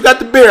ducked. Guess who got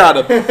the beer on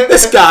him?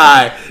 This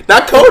guy.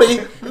 Not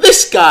Cody.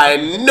 This guy.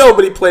 And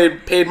nobody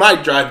paid my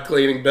dry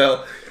cleaning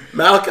bill.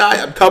 Malachi,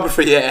 I'm coming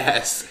for your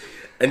ass.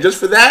 And just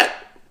for that,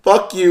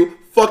 fuck you.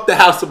 Fuck the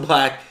House of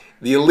Black.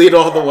 The Elite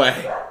all the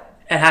way.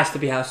 It has to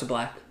be House of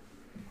Black.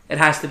 It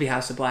has to be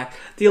House of Black.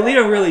 The Elite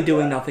are really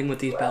doing nothing with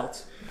these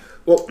belts.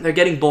 Well, they're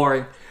getting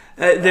boring.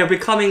 They're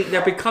becoming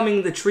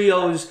the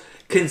trio's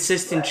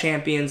consistent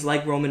champions,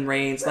 like Roman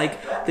Reigns,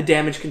 like the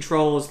Damage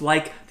Controls,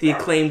 like the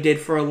Acclaim did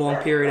for a long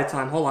period of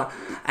time. Hold on.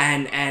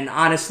 And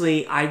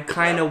honestly, I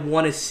kind of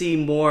want to see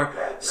more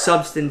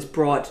substance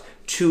brought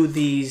to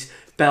these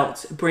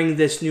belts. Bring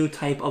this new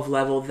type of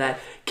level that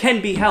can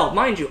be held.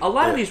 Mind you, a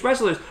lot of these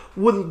wrestlers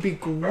would be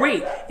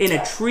great in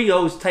a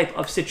trios type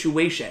of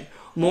situation,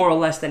 more or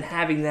less, than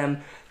having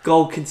them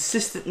go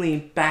consistently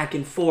back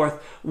and forth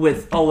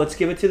with, let's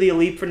give it to the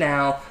Elite for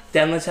now,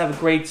 then let's have a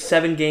great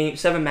 7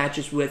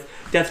 matches with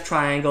Death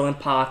Triangle and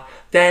Pac,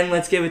 then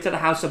let's give it to the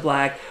House of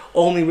Black,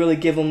 only really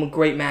give them a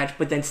great match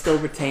but then still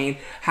retain,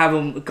 have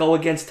them go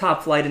against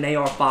Top Flight and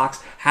AR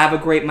Fox, have a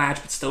great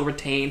match but still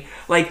retain.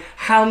 Like,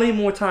 how many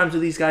more times do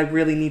these guys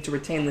really need to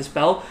retain this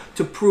belt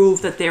to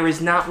prove that there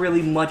is not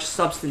really much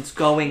substance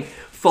going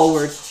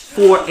forward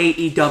for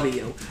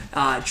AEW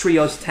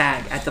Trios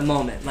Tag at the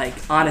moment? Like,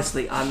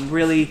 honestly, I'm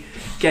really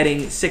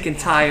getting sick and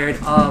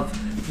tired of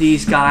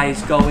these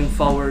guys going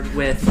forward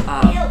with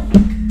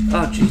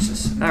oh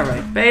Jesus.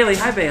 Alright, Bailey.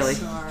 Hi, Bailey.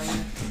 Sorry.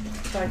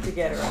 Tried to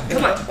get her out.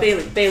 Come on,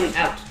 Bailey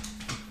out.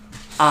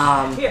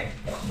 Here.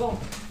 Boom.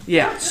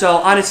 Yeah, so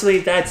honestly,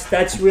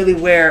 that's really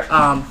where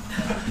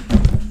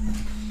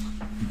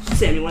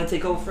Sam, you want to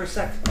take over for a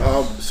sec?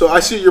 So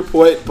I see your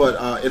point,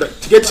 but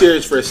to get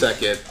serious for a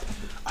second,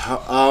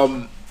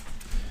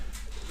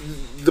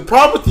 the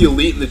problem with the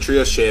Elite and the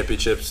Trios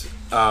Championships,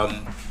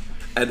 and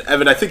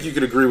Evan, I think you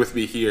could agree with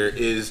me here,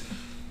 is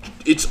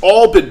it's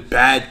all been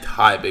bad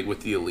timing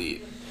with the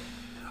Elite.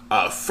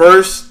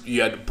 First,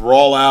 you had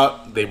Brawl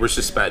Out. They were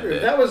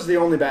suspended. That was the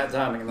only bad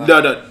timing.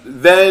 No.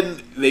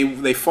 Then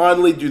they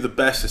finally do the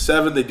best of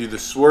 7. They do the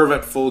swerve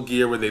at Full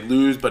Gear where they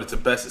lose, but it's a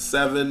best of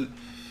 7.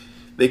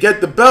 They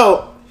get the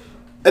belt,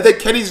 and then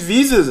Kenny's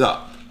visa's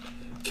up.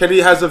 Kenny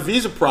has a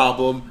visa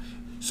problem,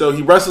 so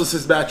he wrestles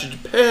his match in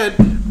Japan,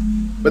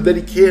 but then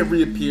he can't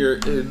reappear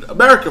in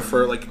America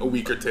for like a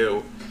week or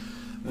 2.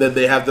 Then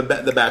they have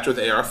the match with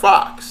AR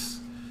Fox.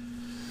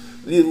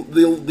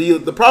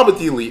 The problem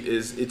with the Elite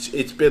is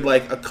it's been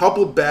like a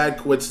couple bad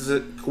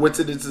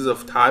coincidences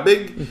of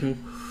timing,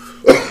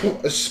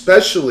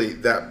 especially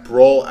that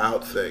Brawl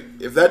Out thing.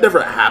 If that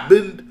never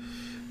happened,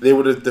 they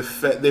would have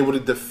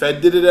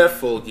defended it at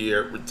Full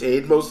Gear,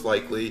 retained most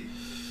likely,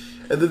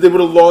 and then they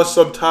would have lost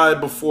some time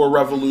before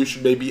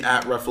Revolution, maybe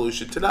at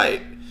Revolution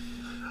tonight.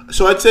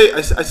 So I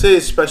say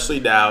especially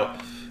now,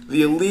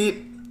 the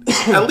Elite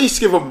at least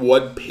give them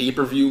one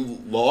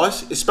pay-per-view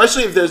loss,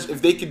 especially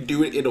if they can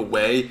do it in a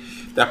way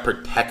that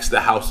protects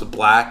the House of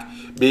Black.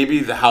 Maybe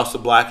the House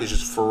of Black is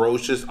just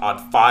ferocious, on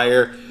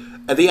fire,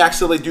 and they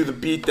accidentally do the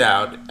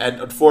beatdown, and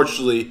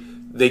unfortunately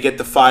they get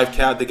the 5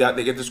 count. They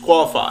get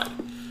disqualified.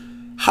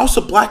 House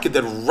of Black can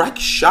then wreck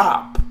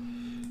shop,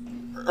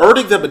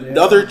 earning them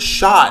another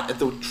shot at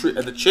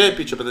the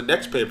championship at the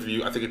next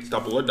pay-per-view. I think it's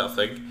Double or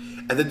Nothing,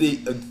 and then they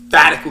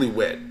emphatically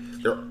win.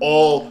 They're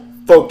all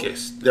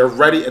focused. They're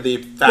ready, and they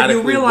emphatically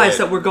win. But you realize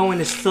that we're going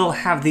to still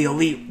have the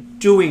Elite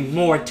doing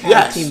more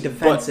tag team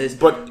defenses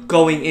but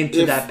going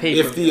into that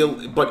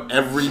pay-per-view. But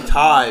every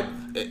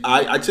time,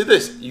 I'd say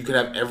this, you can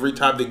have every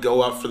time they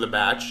go out for the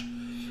match,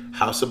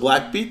 House of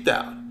Black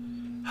beatdown.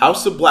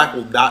 House of Black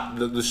will not,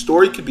 the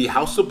story could be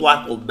House of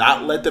Black will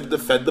not let them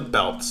defend the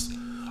belts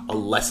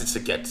unless it's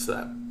against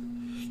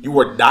them. You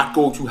are not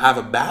going to have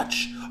a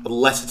match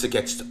unless it's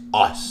against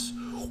us.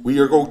 We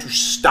are going to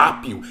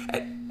stop you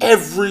at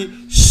every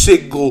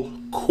single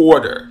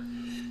quarter.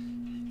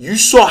 You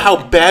saw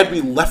how bad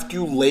we left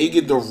you laying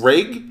in the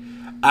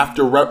ring at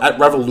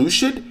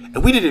Revolution,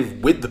 and we didn't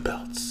even win the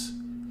belts.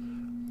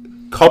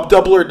 Come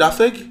Double or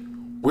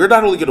Nothing, we're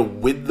not only going to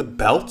win the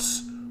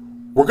belts,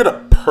 we're going to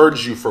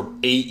purge you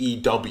from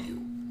AEW.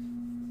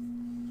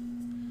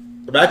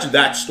 Imagine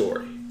that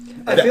story.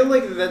 I feel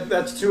like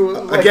that's too...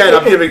 Again,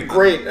 I'm giving...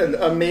 Great, an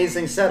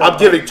amazing setup. I'm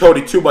giving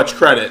Tony too much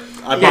credit.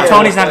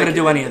 Tony's not going to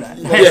do any of that.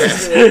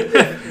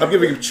 I'm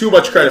giving him too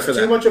much credit for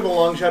that. Too much of a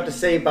long shot to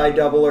say by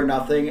Double or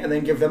Nothing and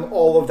then give them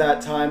all of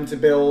that time to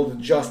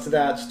build just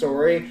that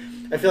story.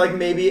 I feel like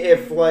maybe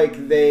if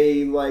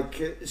they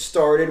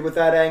started with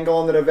that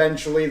angle and then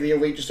eventually the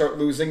Elite just start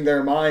losing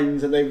their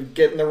minds and they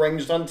get in the ring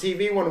just on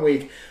TV one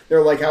week,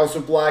 they're like, House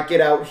of Black,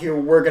 get out here,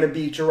 we're going to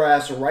beat your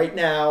ass right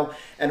now,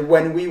 and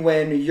when we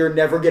win, you're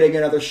never getting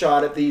another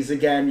shot at these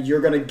again,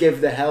 you're going to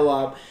give the hell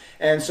up.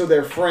 And so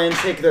they're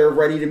frantic, they're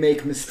ready to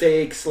make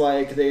mistakes,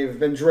 like they've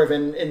been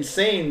driven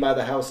insane by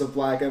the House of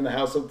Black, and the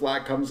House of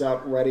Black comes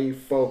out ready,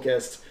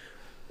 focused.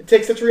 It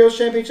takes the Trios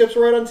Championships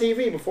right on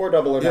TV before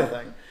Double or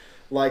Nothing.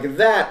 Like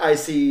that, I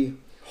see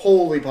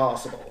wholly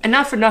possible. And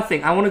not for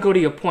nothing, I want to go to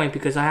your point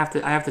because I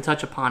have to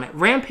touch upon it.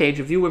 Rampage,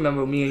 if you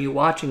remember me and you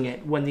watching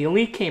it, when the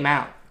Elite came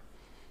out,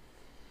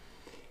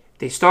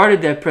 they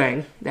started their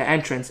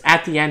entrance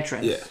at the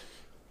entrance. Yeah.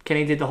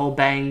 Kenny did the whole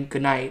bang,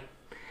 good night.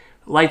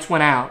 Lights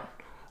went out.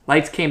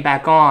 Lights came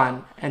back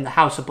on, and the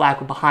House of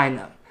Black were behind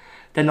them.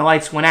 Then the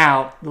lights went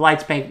out, the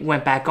lights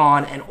went back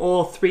on, and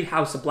all 3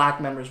 House of Black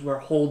members were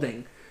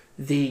holding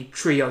the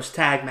Trios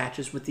tag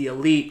matches with the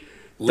Elite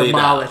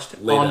demolished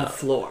on the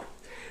floor.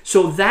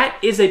 So that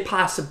is a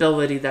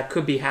possibility that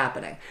could be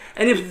happening.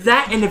 And if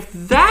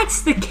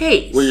that's the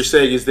case, what you're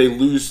saying is they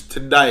lose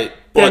tonight,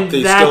 but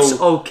they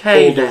still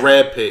hold a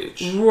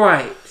Rampage.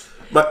 Right.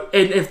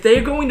 And if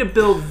they're going to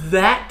build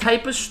that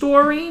type of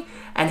story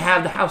and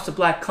have the House of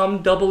Black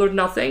come Double or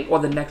Nothing or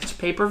the next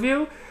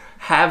pay-per-view,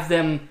 have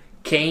them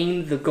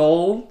gain the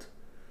gold,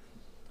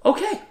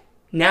 okay,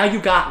 now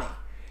you got me.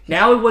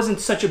 Now it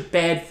wasn't such a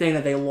bad thing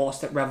that they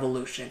lost at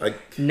Revolution.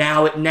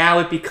 Now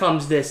it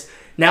becomes this.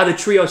 Now the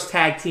Trios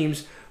tag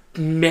teams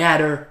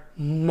matter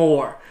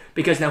more.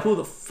 Because now who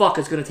the fuck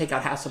is going to take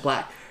out House of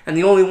Black? And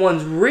the only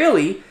ones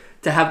really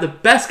to have the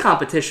best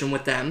competition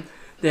with them,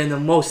 then the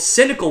most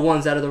cynical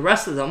ones out of the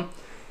rest of them,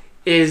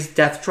 is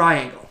Death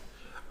Triangle.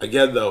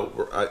 Again,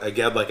 though,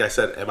 like I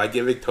said, am I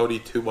giving Tony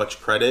too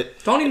much credit?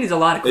 Tony needs a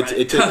lot of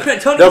credit. Tony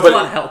needs a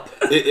lot of help.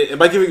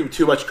 Am I giving him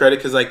too much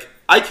credit? Because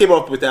I came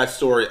up with that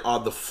story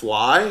on the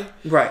fly.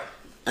 Right.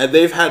 And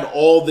they've had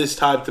all this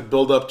time to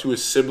build up to a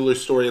similar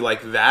story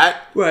like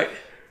that. Right.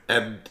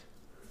 And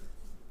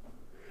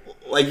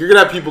you're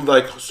gonna have people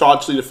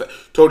staunchly defend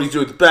Tony's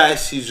doing the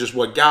best. He's just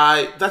one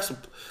guy. That's the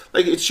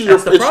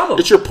problem.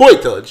 It's your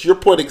point, though. It's your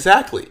point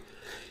exactly.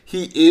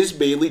 He is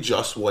mainly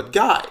just one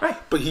guy. Right.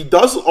 But he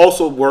does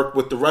also work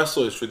with the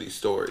wrestlers for these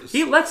stories.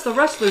 He lets the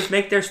wrestlers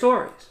make their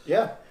stories.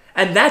 Yeah.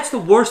 And that's the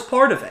worst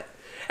part of it.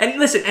 And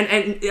listen,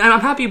 and I'm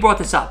happy you brought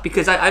this up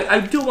because I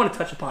do want to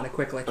touch upon it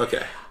quickly.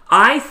 Okay.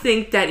 I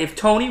think that if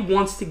Tony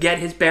wants to get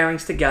his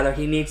bearings together,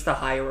 he needs to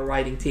hire a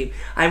writing team.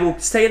 I will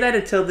say that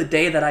until the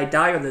day that I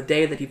die or the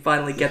day that he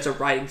finally gets a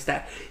writing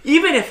staff.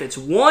 Even if it's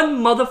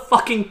one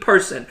motherfucking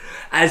person,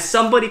 as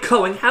somebody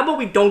going, how about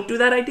we don't do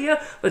that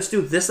idea? Let's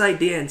do this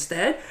idea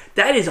instead.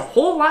 That is a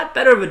whole lot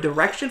better of a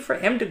direction for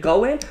him to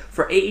go in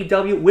for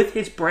AEW with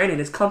his brand and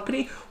his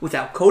company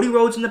without Cody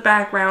Rhodes in the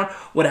background,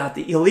 without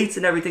the elites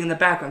and everything in the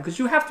background. Because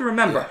you have to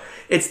remember,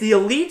 it's the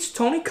elites,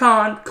 Tony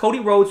Khan, Cody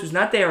Rhodes, who's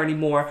not there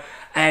anymore,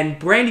 and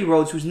Brandy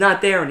Rhodes, who's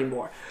not there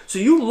anymore. So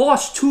you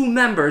lost two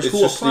members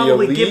who are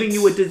probably giving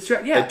you a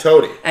distraction. Yeah, and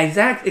Tony.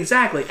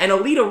 Exactly. And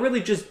Elite are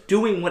really just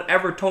doing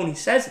whatever Tony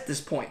says at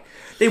this point.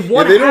 They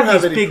want to they don't have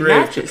have these any big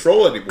creative matches.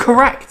 control anymore.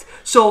 Correct.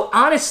 So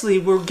honestly,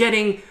 we're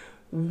getting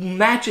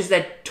matches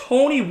that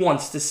Tony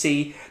wants to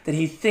see, that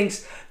he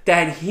thinks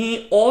that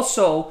he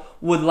also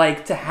would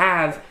like to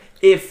have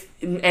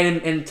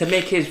and to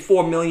make his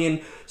 4 million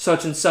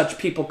such and such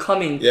people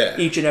coming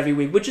each and every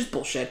week, which is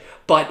bullshit.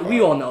 But we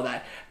all know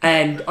that.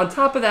 And on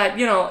top of that,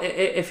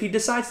 if he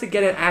decides to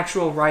get an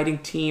actual writing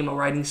team, a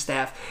writing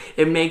staff,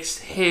 it makes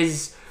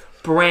his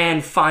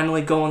brand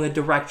finally go in the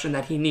direction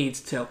that he needs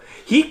to.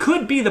 He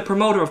could be the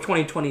promoter of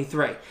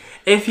 2023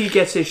 if he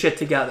gets his shit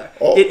together.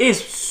 It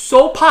is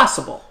so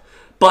possible.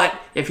 But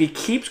if he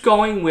keeps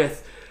going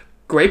with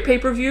great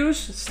pay-per-views,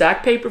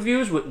 stacked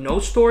pay-per-views with no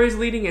stories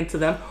leading into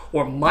them,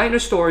 or minor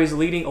stories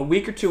leading a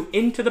week or two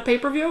into the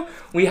pay-per-view,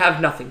 we have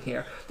nothing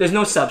here. There's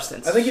no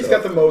substance. I think he's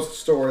got the most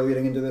story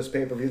leading into this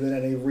pay-per-view than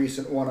any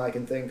recent one I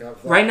can think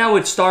of. Right now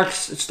it's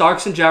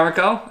Starks and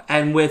Jericho,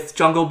 and with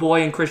Jungle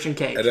Boy and Christian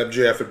Cage. And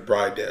MJF and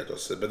Bryan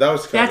Danielson, but that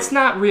was kind That's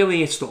not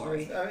really a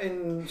story.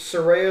 In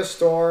Saraya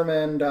Storm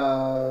and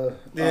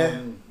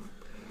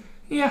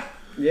Yeah.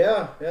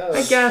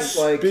 I guess.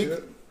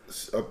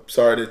 I'm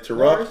sorry to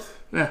interrupt.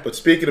 Yeah. But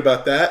speaking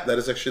about that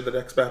is actually the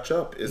next match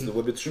up, is the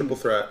women's triple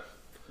threat.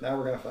 Now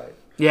we're going to fight.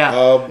 Yeah.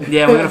 We're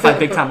going to fight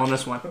big time on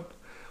this one.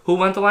 Who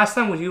went the last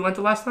time? You went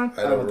the last time?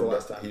 I went the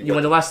last time. You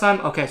went the last time?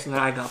 Okay, so then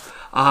I go.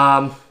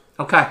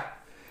 Okay.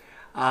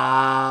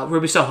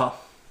 Ruby Soho.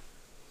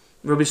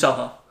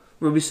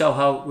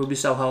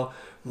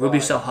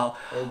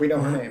 We know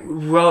her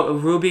name.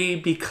 Ruby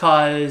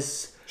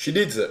because she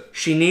needs it.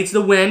 She needs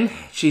the win.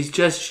 She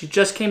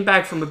just came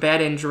back from a bad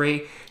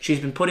injury. She's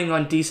been putting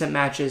on decent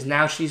matches.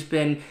 Now she's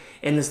been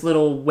in this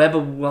little web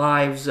of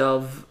lives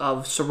of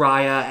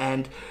Saraya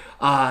and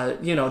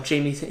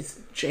Jamie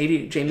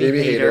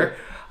Hayter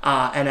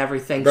and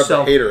everything.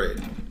 So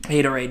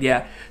Haterade,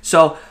 yeah.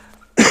 So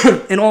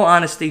in all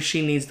honesty,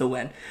 she needs the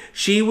win.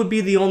 She would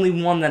be the only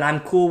one that I'm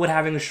cool with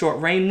having a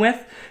short reign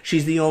with.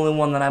 She's the only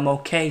one that I'm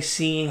okay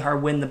seeing her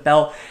win the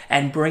belt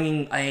and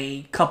bringing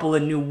a couple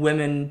of new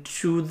women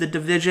to the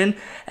division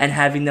and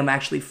having them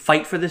actually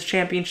fight for this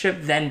championship.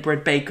 Then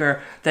Britt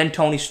Baker, then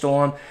Toni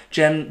Storm,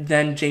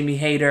 then Jamie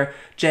Hayter,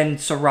 then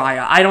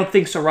Saraya. I don't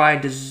think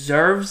Saraya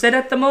deserves it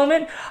at the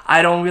moment.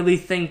 I don't really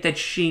think that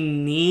she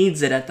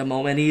needs it at the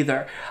moment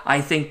either.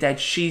 I think that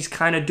she's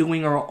kind of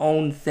doing her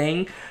own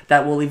thing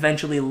that will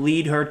eventually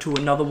lead her to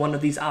another one of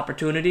these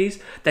opportunities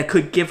that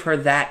could give her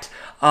that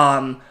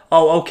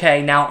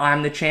okay, now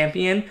I'm the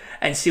champion,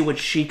 and see what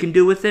she can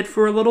do with it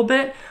for a little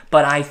bit.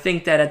 But I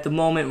think that at the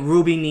moment,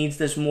 Ruby needs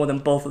this more than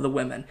both of the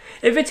women.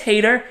 If it's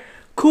Hayter,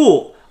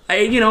 cool.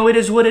 It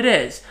is what it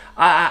is.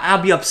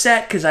 I'll be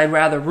upset because I'd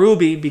rather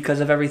Ruby because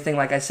of everything,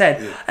 like I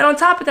said. Yeah. And on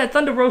top of that,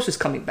 Thunder Rosa's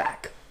coming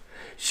back.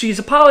 She's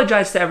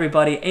apologized to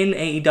everybody in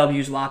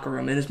AEW's locker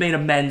room and has made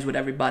amends with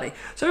everybody.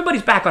 So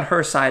everybody's back on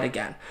her side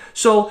again.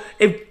 So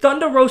if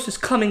Thunder Rosa's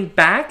coming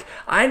back,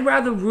 I'd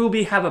rather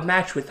Ruby have a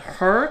match with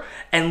her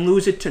and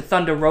lose it to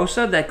Thunder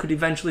Rosa that could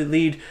eventually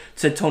lead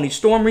to Toni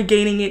Storm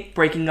regaining it,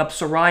 breaking up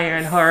Saraya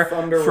and her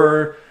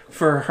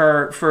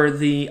for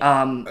the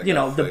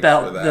the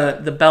belt,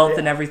 the belt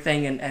and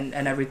everything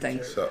and everything.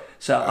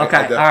 So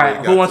okay, all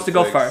right. Who wants to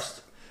go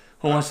first?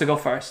 Who wants to go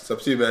first? It's up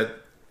to you, man.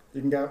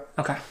 You can go.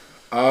 Okay.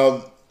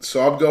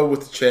 So I'm going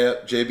with the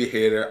champ, Jamie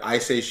Hayter. I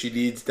say she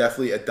needs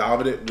definitely a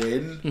dominant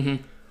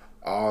win.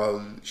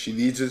 Mm-hmm. She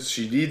needs it.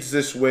 She needs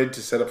this win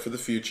to set up for the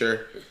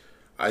future.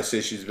 I say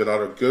she's been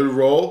on a good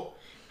roll.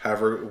 Have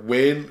her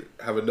win.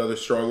 Have another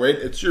strong reign.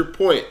 It's your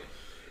point.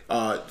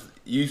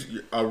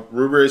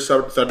 Rumor is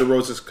Thunder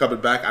Rosa is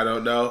coming back. I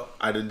don't know.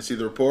 I didn't see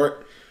the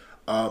report.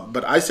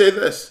 But I say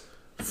this.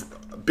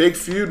 A big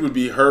feud would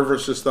be her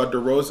versus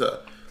Thunder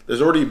Rosa.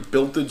 There's already a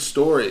built-in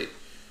story.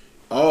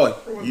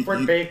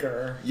 Britt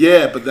Baker.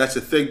 Yeah, but that's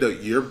the thing, though.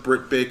 You're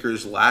Britt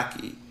Baker's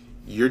lackey.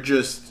 You're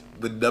just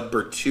the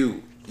number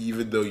 2,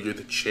 even though you're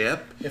the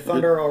champ. If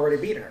Thunder already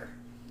beat her.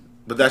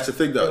 But that's the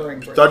thing, though.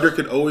 Thunder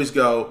can always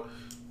go,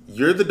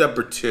 you're the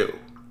number 2.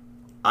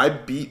 I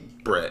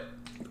beat Britt.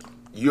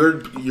 You're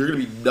going to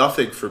be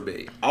nothing for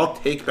me. I'll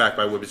take back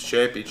my women's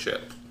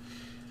championship.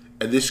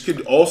 And this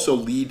could also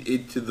lead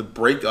into the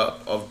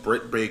breakup of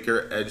Britt Baker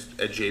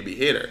and Jamie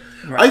Hayter.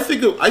 Right.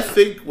 I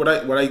think when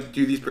I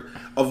do these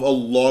of a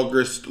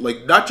longer,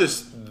 like not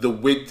just the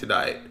win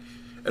tonight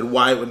and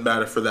why it would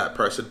matter for that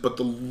person, but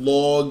the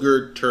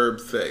longer term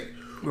thing.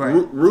 Right.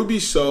 Ruby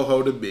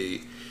Soho to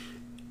me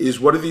is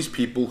one of these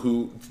people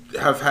who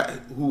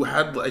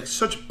had like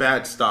such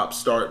bad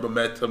start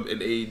momentum in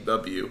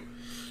AEW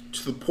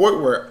to the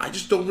point where I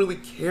just don't really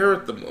care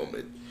at the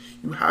moment.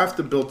 You have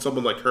to build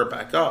someone like her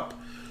back up.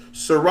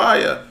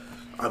 Saraya,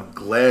 I'm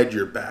glad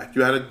you're back.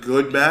 You had a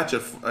good match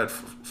at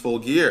Full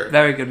Gear.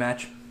 Very good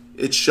match.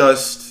 It's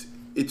just,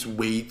 it's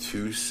way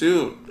too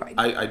soon. Right.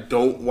 I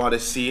don't want to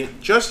see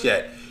it just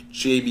yet.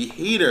 Jamie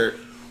Hayter,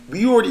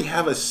 we already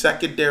have a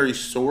secondary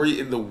story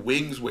in the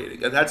wings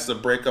waiting, and that's the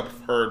breakup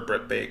of her and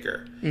Britt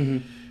Baker.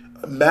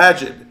 Mm-hmm.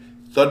 Imagine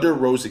Thunder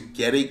Rosa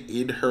getting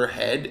in her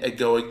head and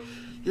going,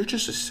 "You're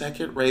just a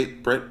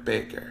second-rate Britt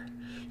Baker.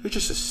 You're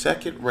just a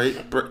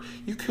second-rate Britt.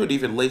 You couldn't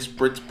even lace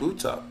Britt's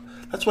boots up.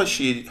 That's why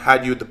she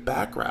had you in the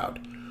background.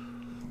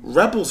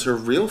 Rebel's her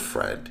real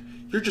friend.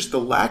 You're just a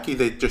lackey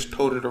they just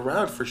toted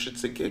around for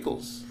shits and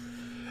giggles."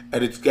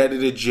 And it's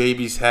getting into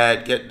Jamie's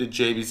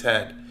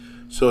head.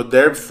 So in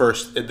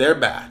their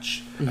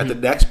match, at the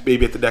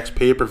next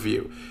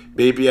pay-per-view,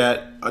 maybe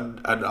at an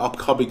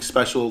upcoming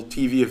special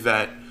TV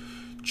event,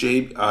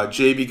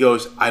 Jamie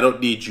goes, "I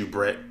don't need you,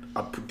 Britt.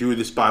 I'm doing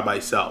this by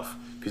myself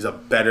because I'm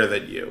better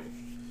than you."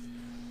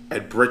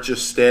 And Britt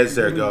just stands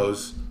there and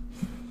goes,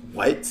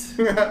 "What?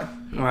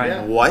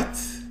 Right. What?"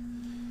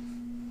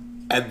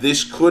 And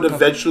this could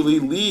eventually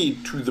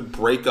lead to the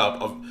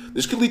breakup of...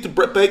 This could lead to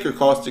Britt Baker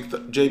costing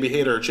Jamie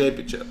Hayter a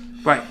championship.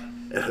 Right.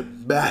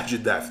 And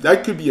imagine that.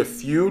 That could be a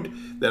feud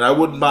that I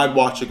wouldn't mind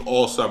watching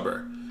all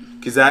summer.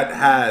 Because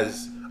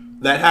that's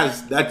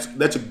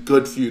a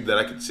good feud that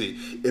I can see.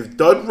 If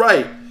done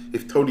right,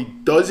 if Tony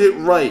does it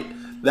right,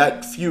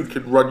 that feud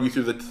could run you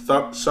through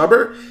the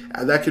summer,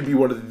 and that could be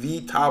one of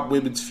the top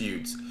women's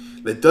feuds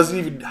that doesn't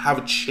even have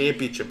a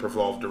championship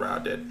revolved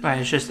around it. Right,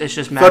 it's just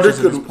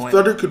matches at this point.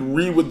 Thunder could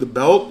re-win the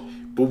belt,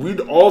 but we'd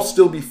all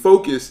still be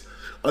focused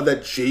on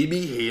that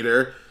Jamie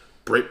Hayter,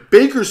 Britt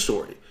Baker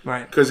story.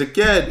 Right. Because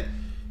again,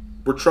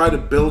 we're trying to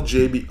build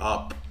Jamie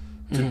up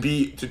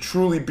to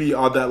truly be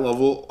on that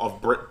level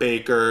of Britt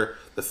Baker,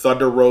 the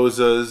Thunder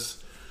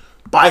Rosas,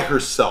 by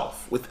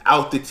herself,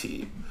 without the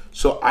team.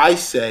 So I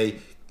say,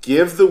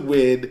 give the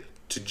win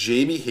to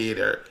Jamie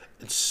Hayter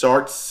and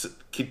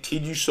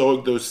continue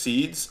sowing those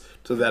seeds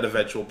to that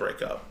eventual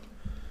breakup.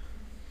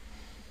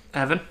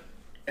 Evan?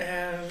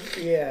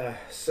 Yeah,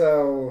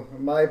 so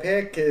my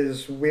pick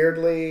is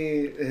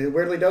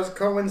weirdly does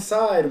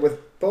coincide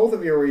with both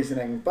of your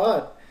reasoning,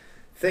 but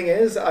thing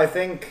is, I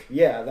think,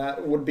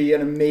 that would be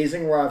an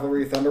amazing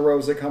rivalry. Thunder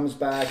Rosa comes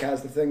back,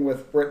 has the thing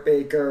with Britt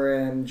Baker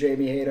and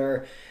Jamie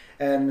Hayter,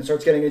 and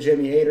starts getting in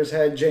Jamie Hayter's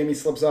head. Jamie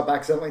slips up,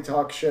 accidentally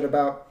talks shit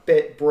about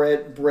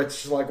Britt.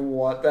 Britt's like,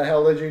 "What the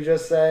hell did you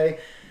just say?"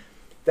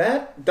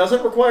 That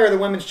doesn't require the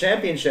women's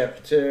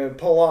championship to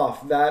pull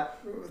off. That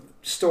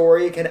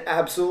story can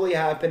absolutely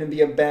happen and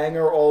be a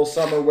banger all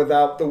summer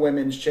without the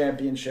women's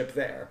championship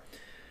there.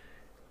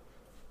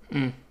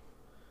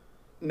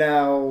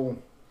 Now,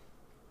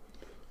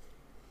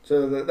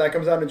 so that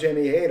comes down to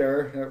Jamie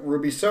Hayter.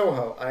 Ruby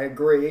Soho, I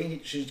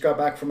agree. She's got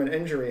back from an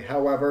injury.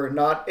 However,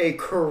 not a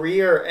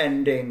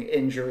career-ending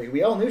injury.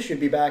 We all knew she'd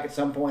be back at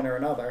some point or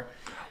another.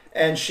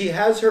 And she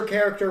has her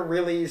character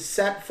really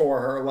set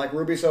for her. Like,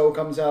 Ruby Soho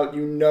comes out,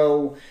 you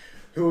know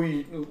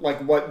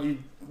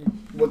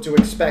what to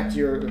expect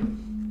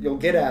you'll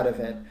get out of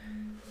it.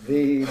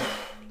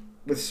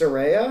 With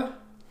Saraya,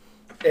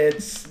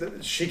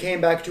 she came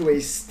back to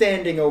a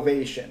standing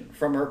ovation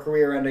from her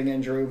career-ending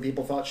injury.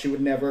 People thought she would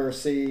never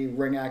see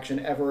ring action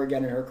ever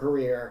again in her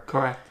career.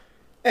 Correct.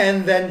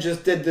 And then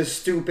just did this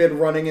stupid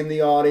running in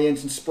the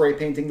audience and spray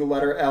painting the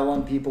letter L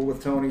on people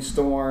with Toni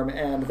Storm,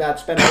 and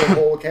that's been her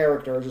whole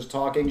character, just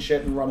talking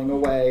shit and running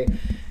away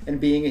and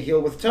being a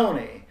heel with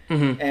Toni.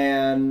 Mm-hmm.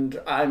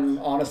 And I'm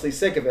honestly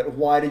sick of it.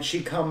 Why did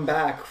she come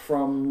back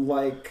from,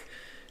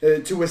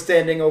 to a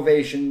standing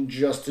ovation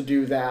just to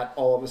do that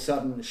all of a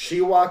sudden?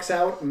 She walks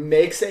out,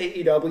 makes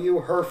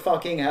AEW her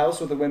fucking house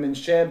with the women's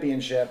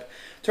championship,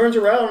 turns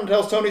around and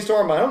tells Toni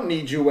Storm, "I don't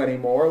need you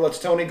anymore." Lets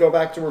Toni go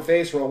back to her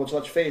face role, which,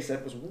 let's face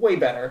it, was way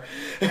better.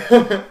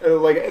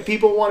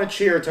 People want to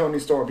cheer Toni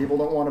Storm. People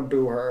don't want to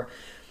boo her.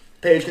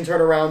 Paige can turn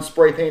around,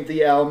 spray paint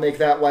the L, make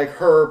that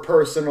her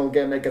personal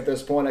gimmick at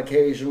this point,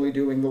 occasionally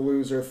doing the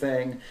loser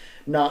thing.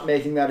 Not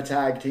making that a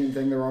tag team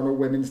thing. There are no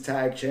women's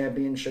tag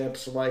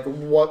championships.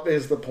 What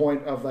is the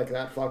point of,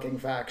 that fucking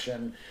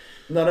faction?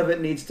 None of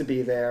it needs to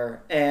be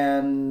there.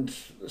 And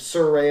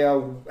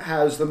Saraya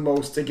has the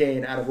most to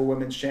gain out of a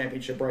women's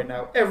championship right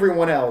now.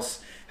 Everyone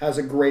else has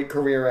a great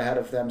career ahead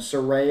of them.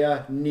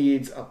 Saraya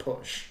needs a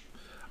push.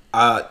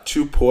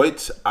 2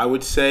 points. I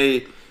would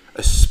say,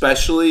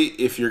 especially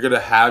if you're going to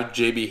have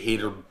Jamie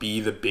Hayter be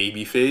the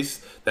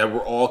babyface that we're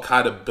all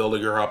kind of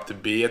building her up to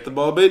be at the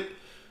moment,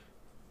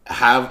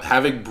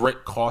 having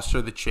Britt cost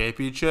her the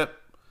championship,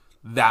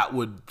 that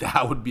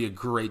would be a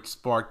great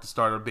spark to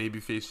start a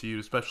babyface feud,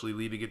 especially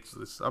leading into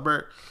the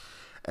summer.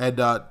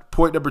 And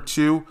point number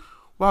 2,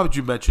 why would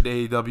you mention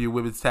AEW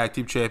Women's Tag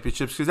Team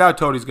Championships? Because now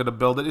Tony's going to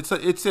build it.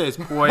 It's his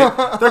point.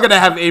 They're going to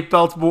have 8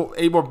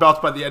 more belts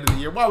by the end of the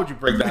year. Why would you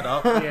bring that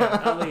up?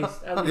 Yeah,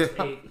 at least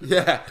 8.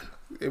 Yeah.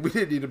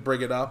 didn't need to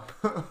bring it up.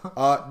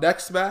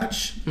 Next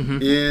match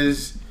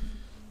is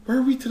where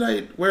are we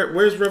tonight?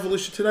 Where's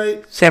Revolution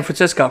tonight? San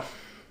Francisco.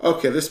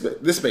 Okay,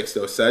 this makes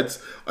no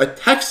sense. A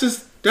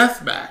Texas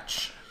death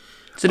match.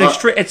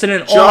 It's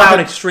an all-out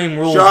Extreme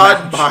Rules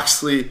Jon match.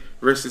 Moxley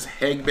versus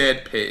Hangman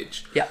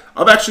Page. Yeah.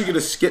 I'm actually going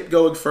to skip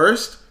going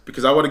first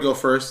because I want to go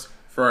first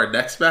for our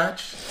next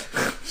match.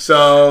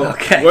 So,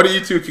 Okay. One of you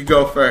two can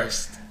go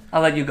first.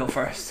 I'll let you go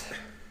first.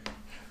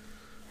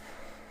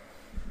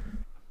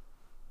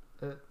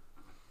 I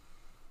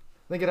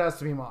think it has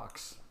to be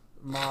Mox.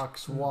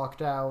 Mox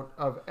walked out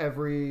of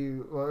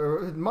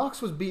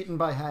Mox was beaten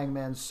by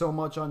Hangman so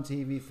much on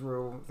TV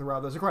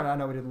throughout this. Granted, I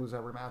know he didn't lose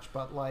every match,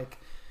 but like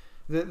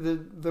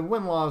the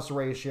win-loss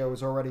ratio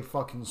is already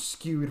fucking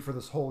skewed for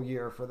this whole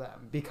year for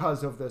them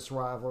because of this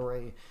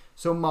rivalry.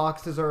 So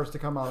Mox deserves to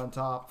come out on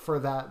top for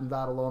that and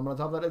that alone. But on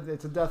top of that,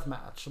 it's a death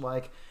match.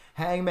 Like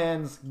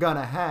Hangman's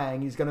gonna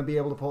hang. He's gonna be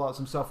able to pull out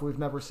some stuff we've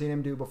never seen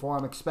him do before.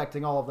 I'm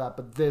expecting all of that,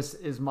 but this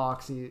is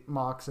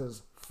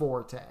Mox's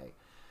forte.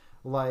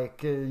 Like,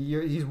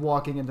 he's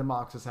walking into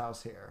Mox's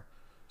house here.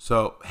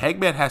 So,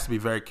 Hangman has to be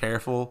very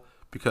careful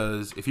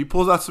because if he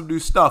pulls out some new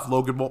stuff,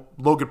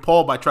 Logan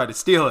Paul might try to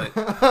steal it.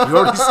 He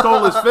already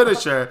stole his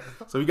finisher,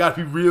 so we got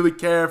to be really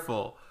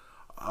careful.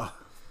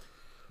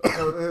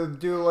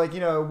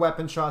 Do,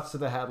 weapon shots to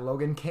the head.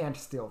 Logan can't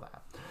steal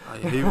that.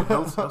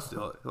 He'll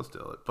steal it. He'll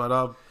steal it. But,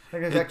 I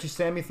think he actually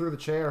slammed me through the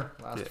chair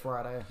last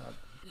Friday.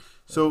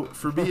 So,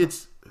 for me,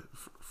 it's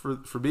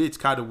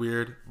kind of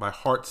weird. My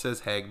heart says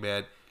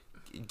Hangman.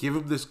 Give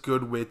him this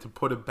good win to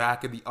put him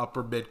back in the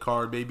upper mid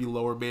card, maybe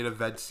lower main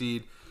event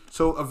scene.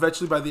 So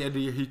eventually, by the end of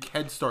the year, he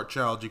can start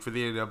challenging for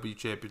the AEW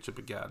Championship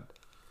again.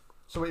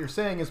 So what you're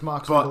saying is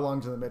Moxley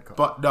belongs in the mid card.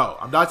 But no,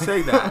 I'm not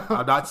saying that.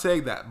 I'm not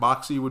saying that.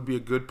 Moxley would be a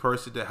good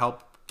person to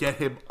help get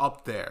him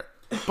up there.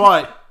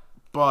 But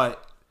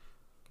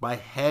my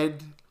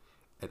head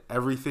and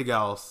everything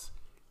else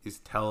is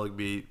telling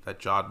me that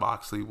Jon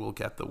Moxley will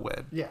get the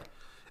win. Yeah.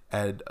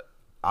 And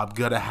I'm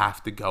gonna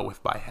have to go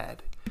with my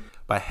head.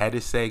 My head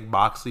is saying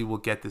Moxley will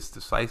get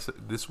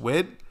this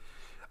win.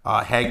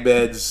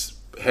 Hangman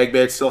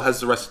still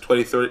has the rest of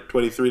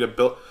 2023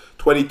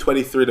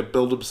 to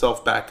build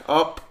himself back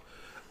up.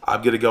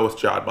 I'm gonna go with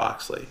Jon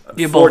Moxley.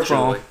 You're both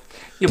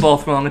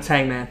wrong. It's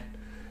Hangman.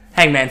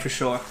 Hangman for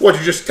sure. What,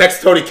 you just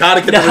text Tony Khan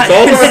to get the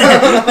results?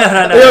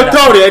 No,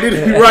 Tony, I need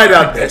to be right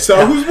on this.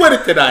 So who's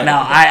winning tonight?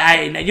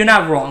 No, you're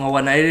not wrong or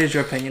whatnot. It is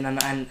your opinion,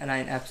 and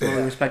I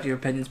absolutely respect your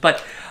opinions.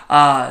 But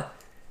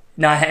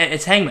no,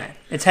 it's Hangman.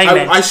 It's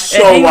Hangman. I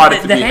want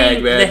it to be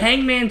Hangman. The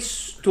Hangman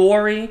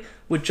story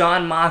with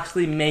Jon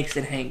Moxley makes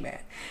it Hangman.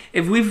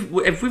 If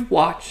we've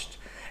watched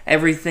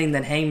everything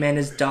that Hangman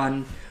has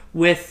done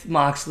with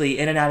Moxley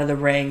in and out of the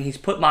ring, he's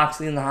put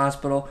Moxley in the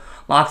hospital.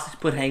 Moxley's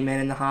put Hangman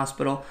in the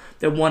hospital.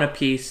 They're one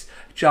apiece.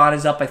 Jon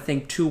is up, I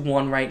think,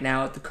 2-1 right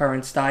now at the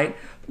current state.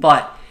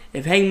 But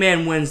if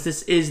Hangman wins,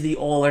 this is the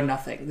all or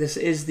nothing. This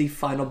is the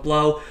final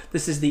blow.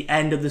 This is the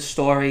end of the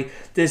story.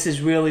 This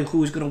is really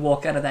who's going to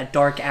walk out of that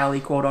dark alley,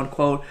 quote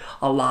unquote,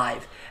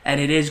 alive. And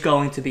it is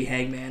going to be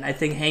Hangman. I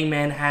think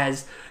Hangman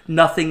has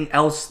nothing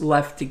else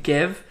left to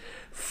give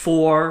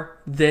for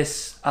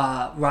this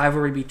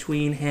rivalry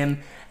between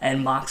him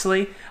and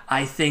Moxley.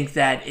 I think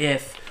that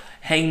if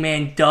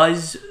Hangman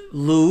does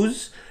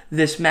lose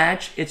this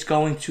match, it's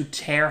going to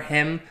tear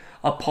him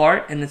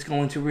apart and it's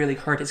going to really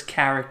hurt his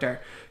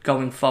character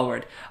going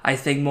forward. I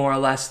think more or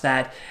less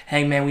that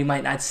Hangman we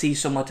might not see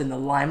so much in the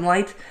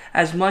limelight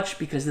as much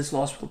because this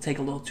loss will take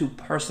a little too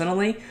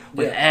personally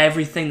with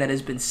everything that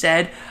has been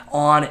said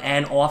on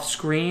and off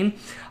screen.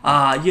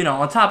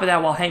 On top of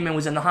that, while Hangman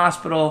was in the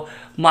hospital,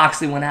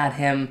 Moxley went at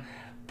him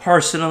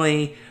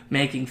personally,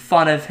 making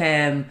fun of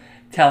him,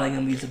 telling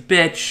him he's a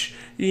bitch.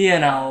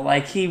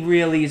 He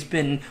really has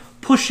been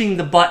pushing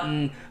the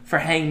button for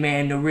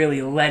Hangman to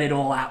really let it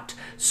all out.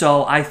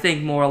 So I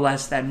think more or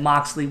less that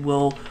Moxley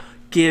will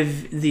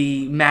give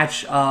the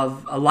match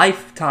of a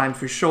lifetime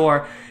for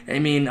sure. I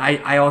mean,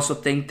 I also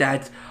think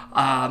that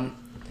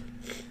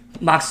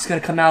Moxley's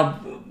going to come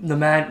out, the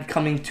man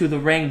coming to the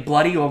ring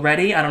bloody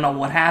already. I don't know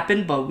what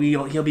happened, but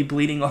he'll be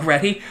bleeding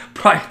already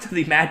prior to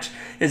the match,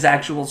 his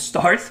actual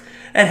start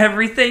and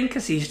everything,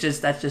 because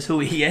that's just who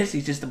he is.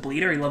 He's just a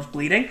bleeder. He loves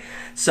bleeding.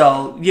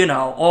 So,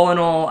 all in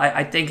all,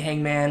 I think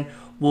Hangman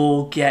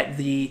will get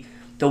the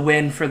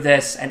win for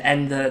this and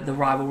end the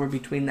rivalry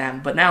between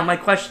them. But now my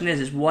question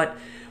is what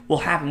will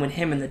happen with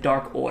him in the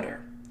Dark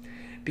Order?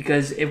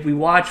 Because if we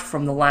watch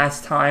from the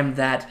last time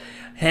that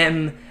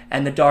him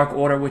and the Dark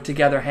Order were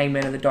together,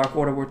 Hangman and the Dark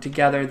Order were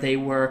together, they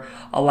were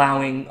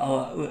allowing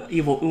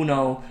Evil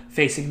Uno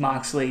facing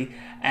Moxley,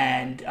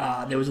 and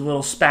there was a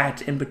little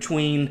spat in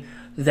between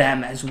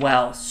them as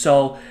well.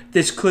 So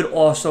this could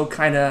also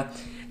kind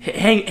of...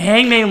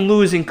 Hangman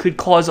losing could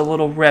cause a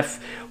little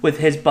rift with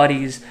his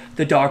buddies,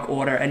 the Dark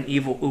Order and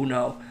Evil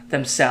Uno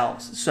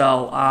themselves.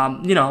 So,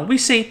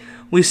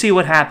 we see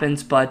what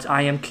happens, but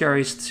I am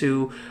curious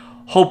to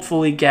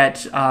hopefully get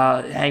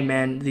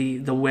Hangman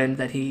the win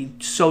that he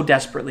so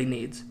desperately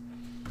needs.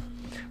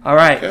 All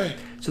right,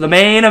 So the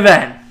main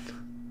event.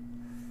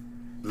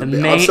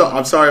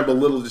 I'm sorry, I'm a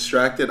little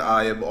distracted.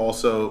 I am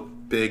also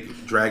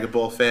big Dragon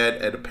Ball fan,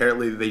 and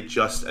apparently they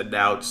just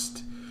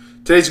announced...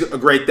 Today's a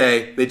great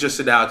day. They just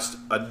announced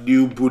a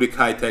new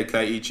Budokai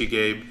Tenkaichi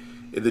game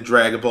in the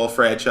Dragon Ball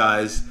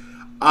franchise.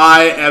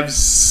 I am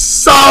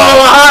so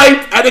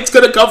hyped, and it's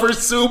going to cover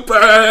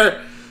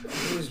Super!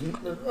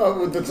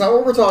 That's not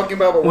what we're talking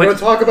about, but we're going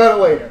to talk about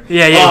it later.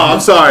 Yeah. Oh, I'm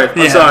sorry.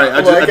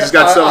 I just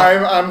got so...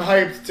 I'm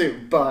hyped too,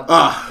 but...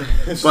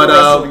 it's a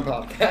wrestling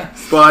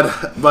podcast.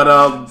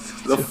 But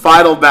the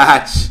final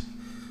match,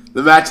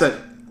 the match that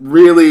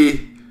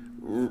really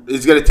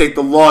is going to take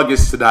the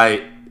longest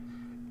tonight,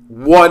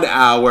 1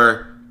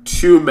 hour,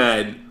 2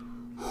 men.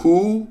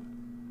 Who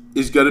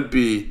is going to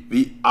be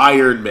the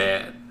Iron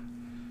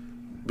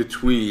Man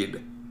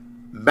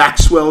between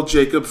Maxwell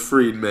Jacob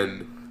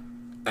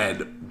Friedman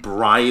and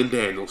Bryan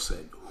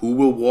Danielson? Who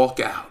will walk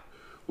out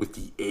with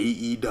the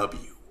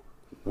AEW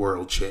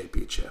World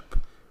Championship?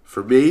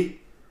 For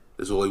me,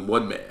 there's only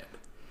one man.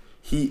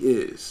 He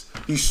is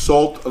the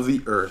salt of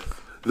the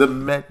earth, the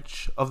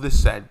mensch of the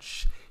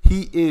sench.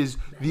 He is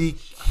the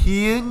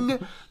king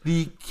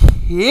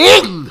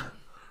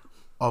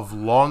of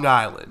Long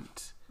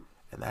Island,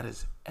 and that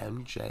is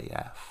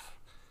MJF.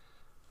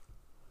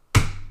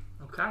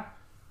 Okay.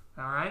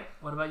 All right.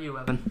 What about you,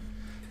 Evan?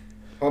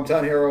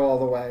 Hometown hero all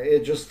the way.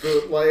 It just,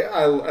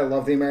 I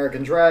love the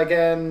American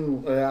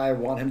Dragon. I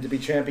want him to be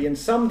champion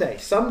someday.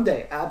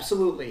 Someday,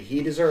 absolutely.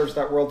 He deserves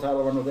that world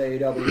title run with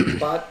AEW,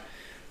 but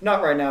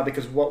not right now,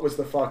 because what was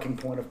the fucking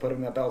point of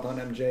putting that belt on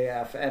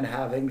MJF and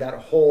having that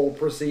whole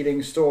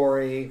preceding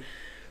story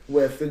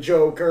with the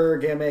Joker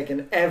gimmick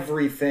and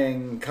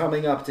everything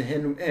coming up to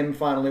him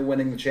finally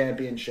winning the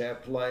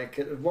championship? Like,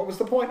 what was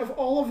the point of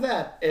all of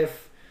that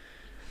if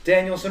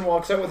Danielson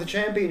walks out with a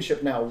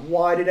championship now?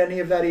 Why did any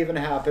of that even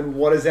happen?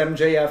 What is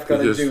MJF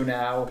going to do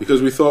now?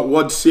 Because we thought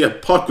one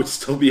CM Punk would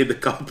still be in the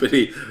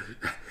company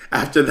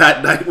after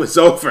that night was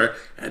over,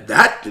 and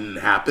that didn't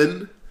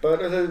happen.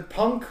 But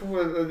Punk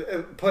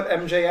put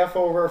MJF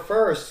over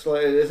first.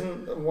 Like,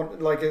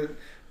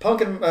 Punk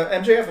and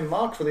MJF and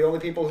Mox were the only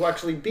people who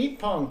actually beat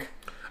Punk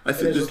in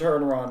his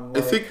return run.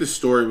 I think the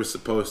story was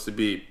supposed to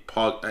be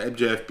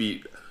MJF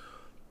beat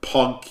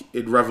Punk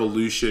in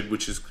Revolution,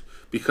 which is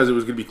because it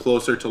was going to be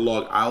closer to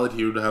Long Island.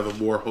 He would have a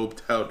more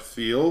hometown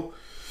feel.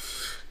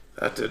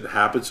 That didn't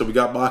happen, so we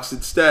got Mox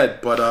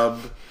instead. But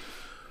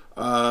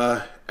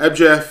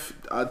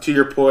MJF, to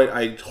your point,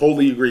 I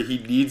totally agree. He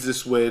needs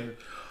this win.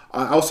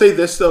 I'll say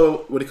this,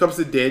 though. When it comes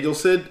to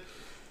Danielson,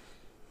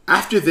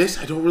 after this,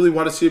 I don't really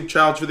want to see him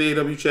challenge for the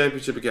AEW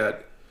Championship again.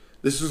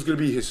 This is going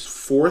to be his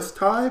 4th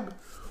time.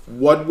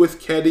 1 with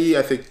Kenny,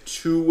 I think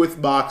 2 with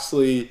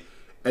Moxley,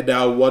 and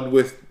now 1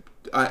 with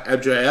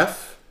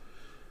MJF.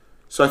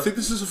 So I think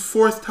this is a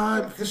 4th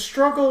time. The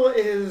struggle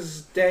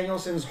is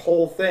Danielson's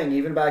whole thing,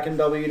 even back in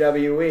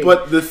WWE.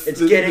 But it's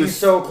getting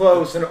so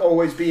close and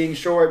always being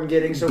short and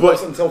getting so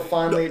close until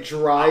finally it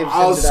drives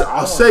into that point.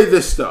 I'll say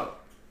this, though.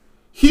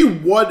 He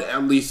won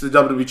at least the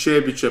WWE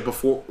Championship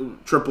before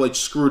Triple H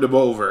screwed him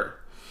over.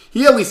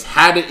 He at least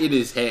had it in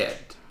his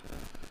hand.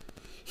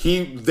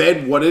 He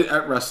then won it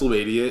at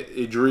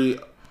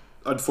WrestleMania,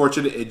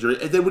 unfortunate injury,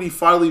 and then when he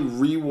finally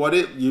re-won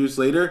it years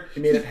later,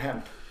 he made it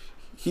hemp.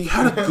 He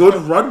had a good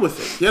run with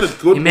it. He had a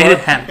good run. He made it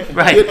hemp,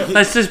 right.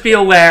 Let's just be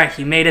aware,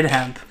 he made it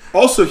hemp.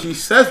 Also, he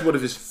says one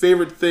of his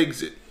favorite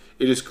things in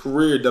his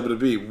career in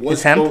WWE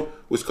was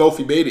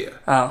Kofi Mania.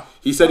 Oh.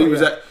 He said he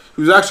was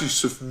actually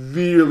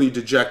severely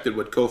dejected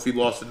when Kofi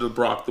lost to The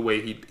Brock the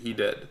way he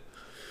did.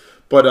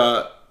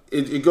 But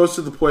it goes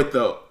to the point,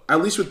 though,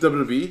 at least with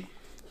WWE,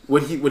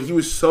 when he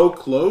was so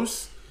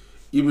close,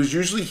 it was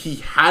usually he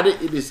had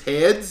it in his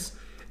hands,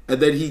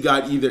 and then he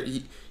got either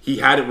he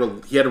had to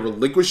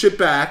relinquish it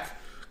back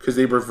because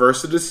they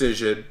reversed the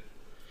decision.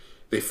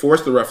 They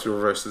forced the ref to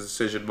reverse the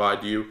decision,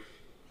 mind you.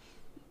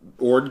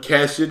 Orton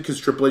cashed in because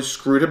Triple H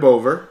screwed him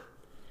over.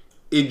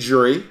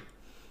 Injury.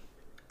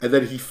 And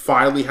then he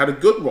finally had a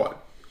good one.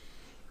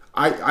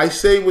 I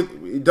say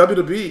with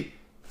WWE,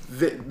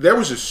 there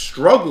was a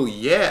struggle,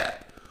 yeah.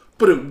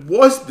 But it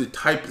was the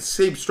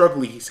same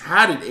struggle he's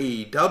had in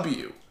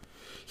AEW.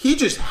 He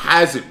just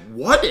hasn't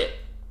won it.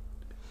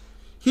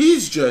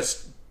 He's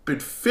just been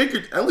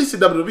figured, at least in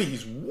WWE,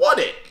 he's won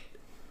it.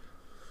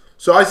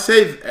 So I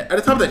say, at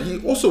the time that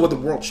he also won the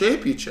World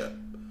Championship.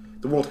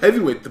 The World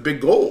Heavyweight, the big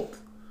gold.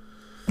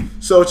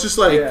 So it's just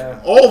like,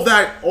 all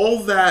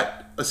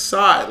that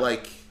aside,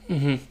 like,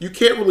 you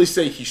can't really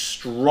say he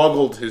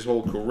struggled his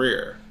whole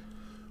career.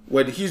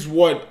 When he's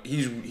won,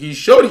 he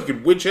showed he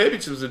could win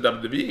championships in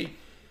WWE.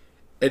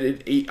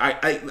 And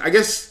I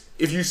guess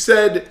if you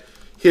said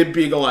him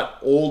being a lot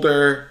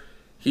older,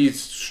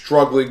 he's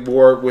struggling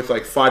more with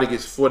like finding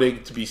his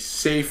footing to be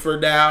safer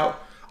now,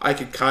 I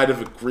could kind of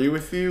agree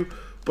with you.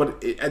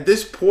 But at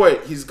this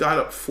point, he's got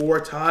up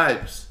 4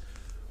 times.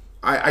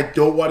 I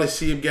don't want to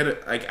see him get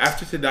it. Like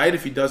after tonight,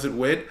 if he doesn't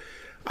win,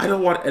 I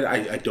don't want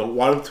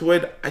him to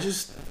win. I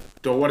just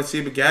don't want to see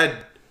him again.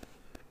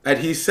 And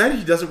he said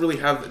he doesn't really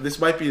have. This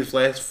might be his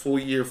last full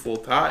year, full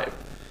time.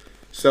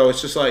 So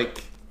it's just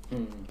like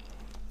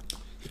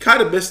he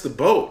kind of missed the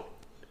boat.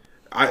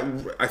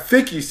 I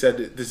think he said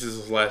that this is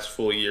his last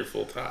full year,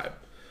 full time.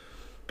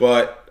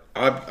 But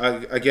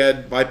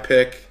again, my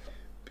pick,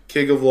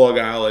 King of Long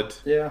Island,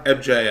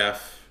 MJF.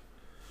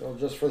 Well,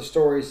 just for the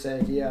story's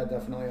sake, yeah,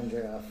 definitely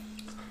MJF.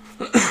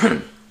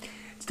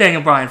 It's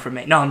Daniel Bryan for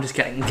me. No, I'm just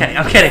kidding. I'm kidding.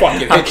 I'm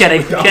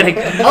kidding.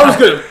 I was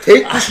going to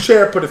take this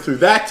chair, put it through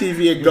that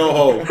TV, and go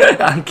home.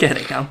 I'm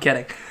kidding.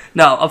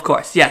 No, of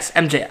course. Yes,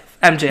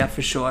 MJF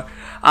for sure.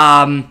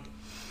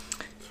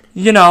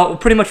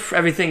 Pretty much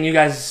everything you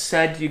guys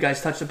said, you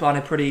guys touched upon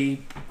it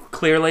pretty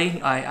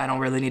clearly. I don't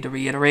really need to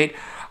reiterate.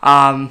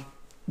 MJF.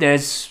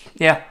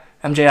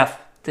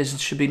 There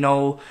should be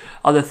no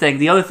other thing.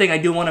 The other thing I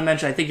do want to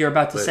mention, I think you're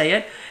about to say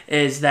it,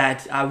 is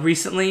that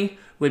recently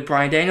with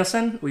Bryan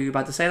Danielson, were you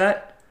about to say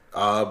that?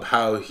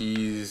 How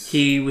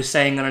he was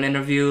saying in an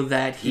interview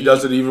that he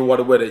doesn't even want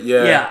to win it.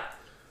 Yeah.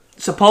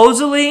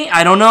 Supposedly,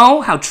 I don't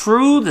know how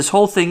true this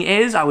whole thing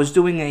is. I was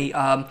doing a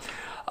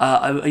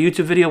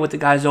YouTube video with the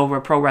guys over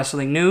at Pro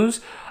Wrestling News,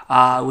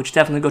 which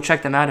definitely go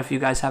check them out if you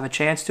guys have a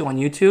chance to on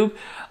YouTube.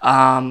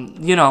 I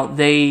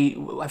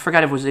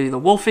forgot if it was either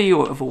Wolfie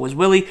or if it was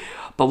Willie,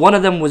 but one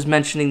of them was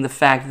mentioning the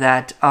fact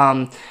that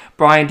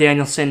Bryan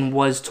Danielson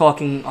was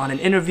talking on an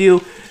interview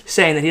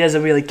saying that he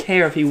doesn't really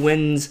care if he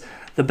wins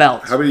the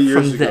belt. How many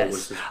years ago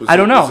was this? I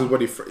don't know.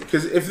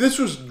 Because if this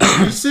was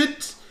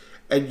recent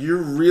and you're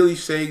really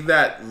saying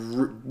that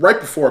right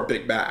before a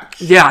big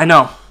match. Yeah, I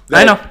know.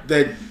 Then I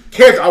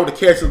would have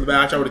canceled the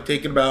match. I would have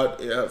taken him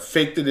out,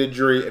 faked an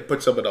injury, and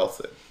put someone else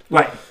in.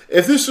 Right.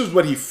 If this was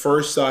when he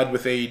first signed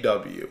with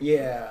AEW,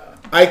 yeah,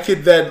 I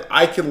could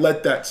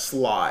let that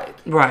slide.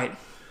 Right.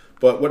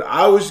 But what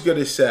I was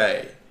gonna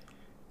say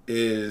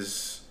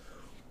is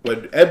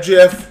when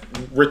MJF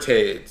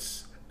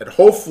retains, and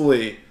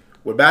hopefully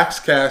when Max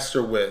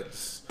Caster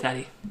wins,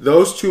 Daddy,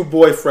 those two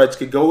boyfriends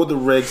could go in the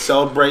ring,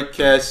 celebrate,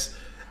 kiss.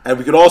 And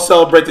we could all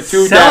celebrate the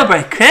two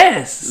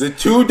kiss. The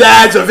two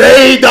dads of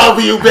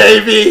AEW,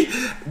 baby.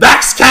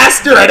 Max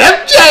Caster and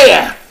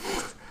MJF.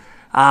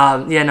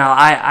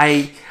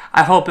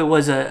 I hope it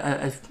was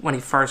when he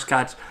first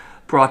got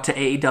brought to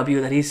AEW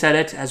that he said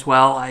it as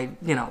well. I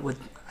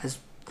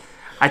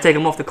take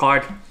him off the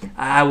card.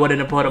 I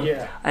wouldn't have put him.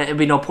 Yeah. It'd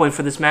be no point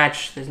for this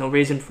match. There's no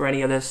reason for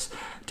any of this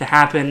to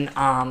happen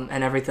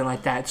and everything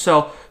like that.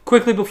 So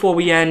quickly before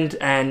we end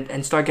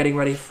and start getting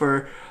ready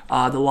for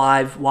the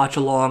live watch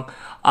along.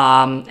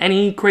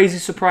 Any crazy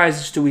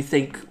surprises do we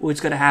think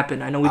was going to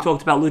happen? I know we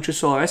talked about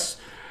Luchasaurus.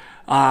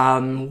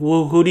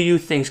 Who do you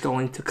think's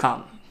going to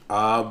come?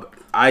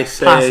 I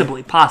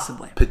say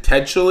possibly,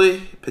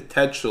 potentially,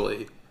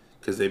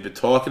 because they've been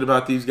talking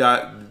about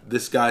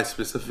this guy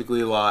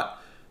specifically a lot.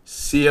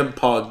 CM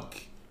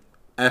Punk,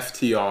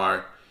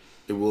 FTR.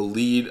 It will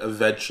lead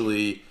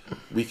eventually.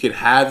 We could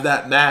have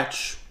that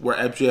match where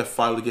MJF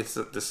finally gets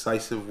a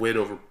decisive win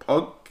over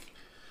Punk.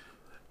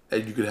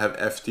 And you could have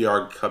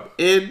FTR come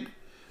in.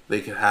 They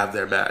could have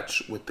their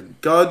match with the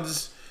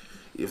Guns.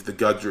 If the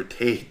Guns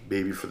retain,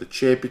 maybe for the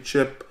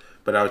championship.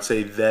 But I would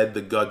say then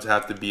the Guns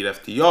have to beat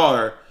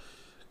FTR.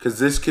 Because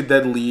this could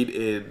then lead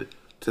in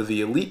to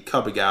the Elite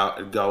coming out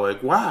and going,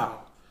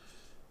 wow,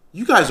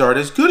 you guys aren't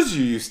as good as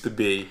you used to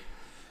be.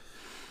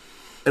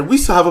 And we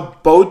still have a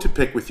bone to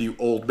pick with you,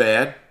 old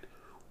man.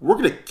 We're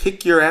going to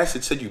kick your ass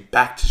and send you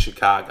back to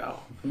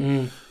Chicago.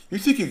 You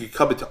think you could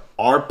come into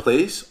our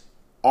place,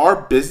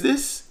 our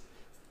business,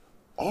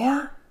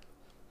 our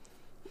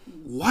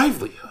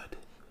livelihood,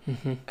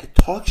 and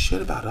talk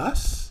shit about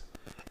us?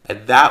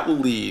 And that will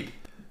lead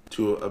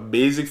to an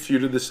amazing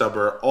feud in the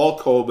summer, all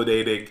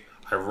culminating,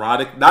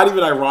 not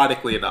even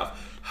ironically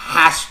enough,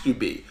 has to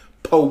be,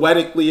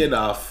 poetically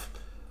enough,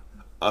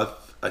 a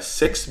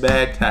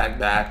 6-man tag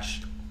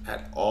match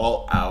at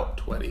All Out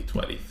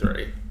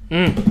 2023.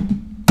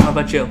 How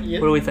about you? Yeah.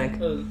 What do we think?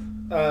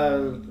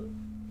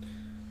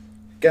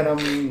 Again,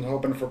 I'm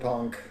hoping for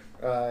Punk.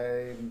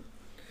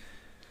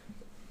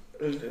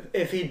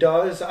 If he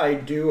does, I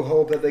do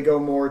hope that they go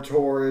more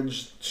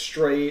towards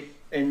straight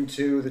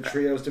into the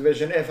trios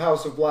division. If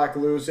House of Black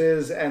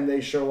loses and they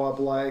show up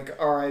like,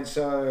 all right,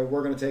 so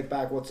we're going to take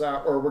back what's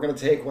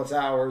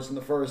ours in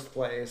the first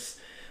place.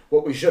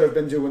 What we should have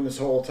been doing this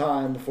whole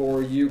time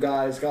before you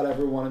guys got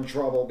everyone in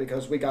trouble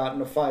because we got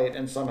in a fight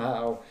and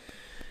somehow,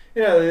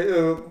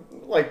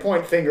 like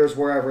point fingers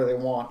wherever they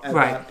want at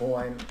that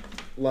point.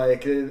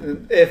 Like,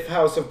 if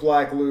House of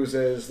Black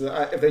loses,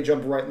 if they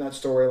jump right in that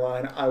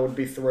storyline, I would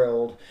be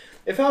thrilled.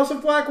 If House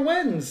of Black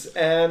wins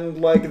and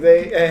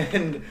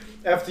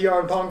FTR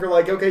and Punk are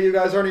like, okay, you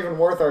guys aren't even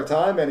worth our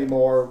time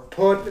anymore,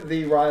 put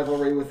the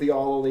rivalry with the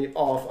All Elite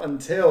off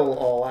until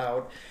All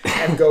Out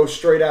and go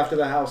straight after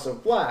the House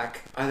of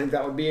Black. I think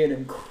that would be an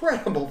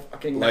incredible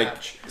fucking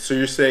match. So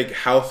you're saying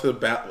House of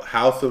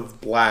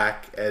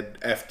Black and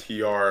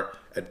FTR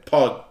and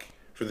Punk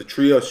for the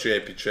Trios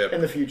Championship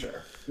in the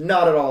future.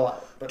 Not at All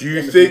Out. But do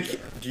you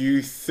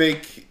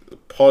think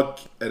Punk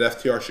and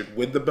FTR should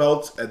win the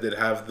belts and then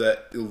have the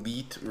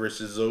Elite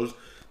versus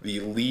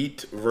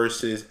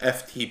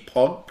FT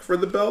Punk for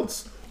the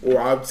belts?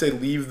 Or I would say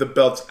leave the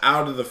belts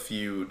out of the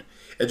feud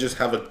and just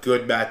have a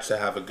good match to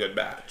have a good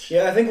match.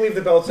 Yeah, I think leave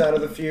the belts out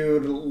of the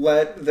feud.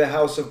 Let the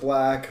House of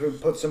Black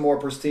put some more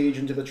prestige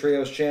into the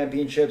Trios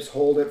Championships.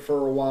 Hold it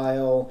for a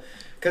while.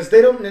 Because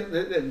they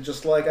don't,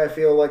 just like I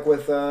feel like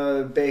with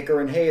Baker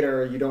and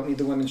Hayter, you don't need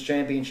the Women's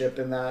Championship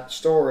in that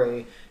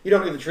story. You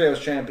don't need the Trios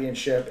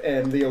Championship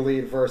and the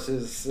Elite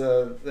versus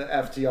the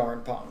FTR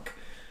and Punk.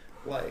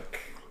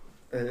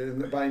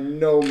 By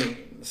no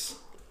means.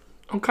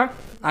 Okay.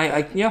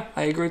 I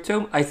agree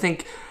too. I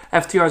think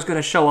FTR is going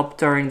to show up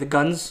during the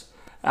Guns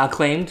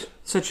Acclaimed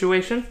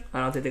situation.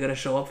 I don't think they're going to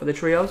show up for the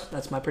Trios.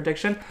 That's my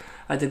prediction.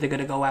 I think they're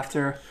going to go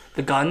after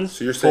the Guns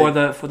for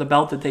the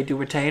belt that they do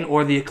retain,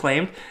 or the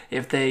Acclaimed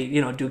if they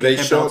do get their belts back. They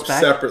show up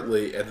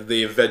separately and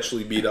they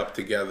eventually meet up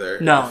together.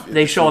 No,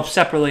 they show up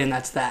separately and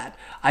that's that.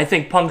 I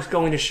think Punk's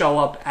going to show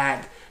up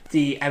at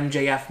the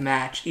MJF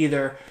match,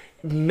 either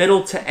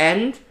middle to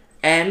end,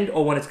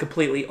 or when it's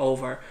completely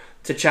over,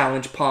 to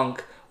challenge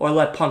Punk. Or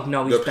let Punk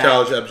know he's back.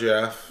 Challenge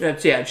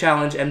MJF. Yeah,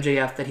 challenge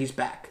MJF that he's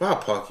back. Wow,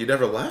 Punk, you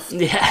never left?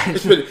 Yeah.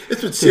 It's been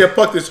CM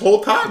Punk this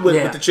whole time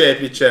with the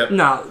championship.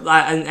 No,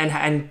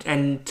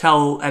 and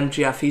tell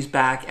MJF he's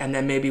back, and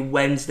then maybe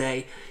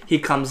Wednesday he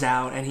comes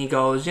out and he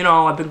goes,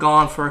 I've been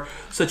gone for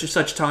such and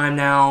such time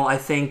now. I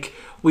think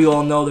we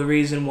all know the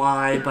reason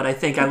why, but I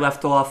think I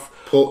left off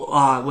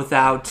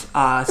without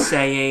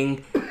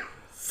saying...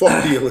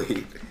 Fuck the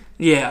Elite.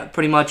 Yeah,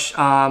 pretty much...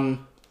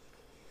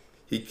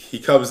 He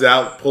comes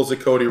out, pulls a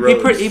Cody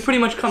Rhodes. He pretty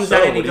much comes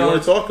out and he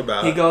goes. Talk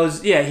about? He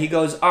goes.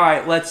 All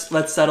right, let's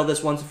settle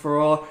this once and for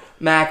all.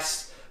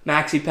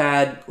 Maxi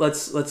Pad,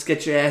 let's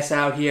get your ass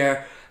out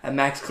here. And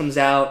Max comes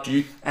out,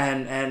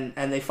 and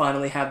they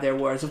finally have their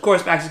words. Of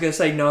course, Max is gonna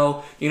say,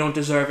 no, you don't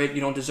deserve it. You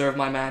don't deserve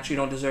my match. You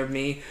don't deserve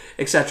me,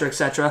 etc.,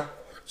 etc.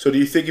 So do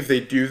you think if they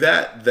do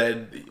that,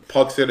 then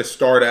Punk's gonna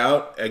start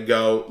out and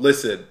go,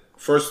 listen,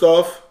 first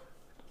off,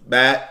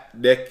 Matt,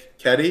 Nick,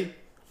 Kenny,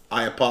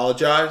 I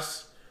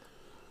apologize.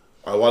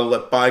 I want to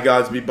let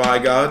bygones be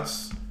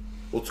bygones.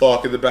 We'll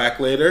talk in the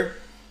back later.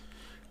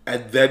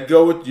 And then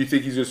go with... Do you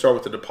think he's going to start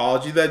with an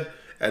apology then?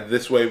 And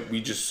this way we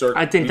just...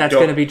 I think that's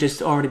going to be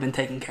just already been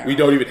taken care of. We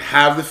don't even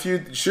have the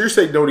feud? So you're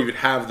saying don't even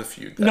have the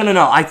feud then?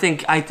 No. I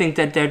think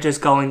that they're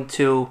just going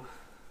to...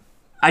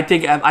 I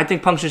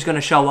think Punk's just going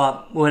to show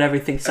up with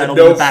everything settled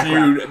in the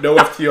background. Feud, no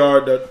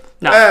FTR,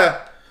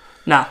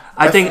 No,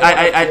 I think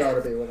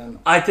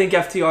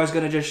FTR is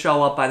going to just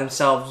show up by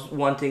themselves,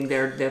 wanting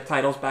their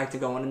titles back to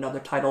go on another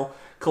title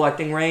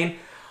collecting reign.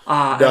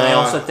 And I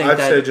also think I'd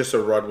say just a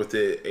run with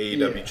the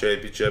AEW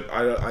Championship.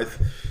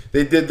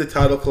 They did the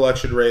title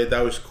collection reign.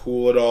 That was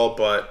cool and all,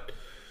 but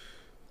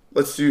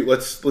let's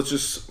just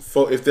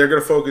if they're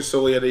going to focus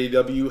solely on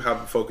AEW, have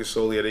them focus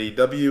solely on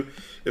AEW.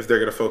 If they're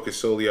going to focus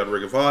solely on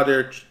Ring of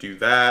Honor, just do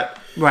that.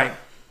 Right.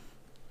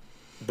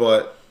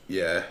 But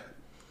yeah.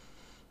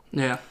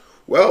 Yeah.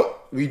 Well,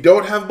 we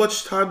don't have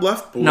much time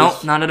left, boys. No,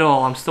 not at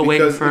all. I'm still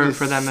waiting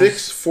for them.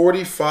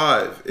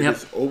 6:45. It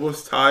is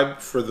almost time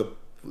for the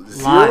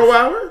live. 0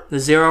 hour? The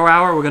 0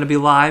 hour. We're going to be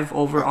live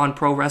over on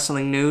Pro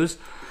Wrestling News,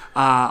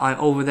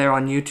 over there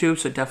on YouTube.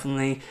 So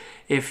definitely,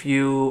 if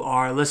you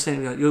are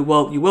listening, you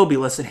will be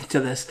listening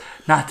to this,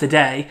 not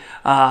today,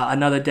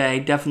 another day.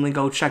 Definitely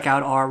go check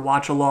out our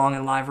watch along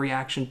and live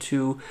reaction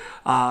to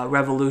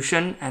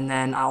Revolution, and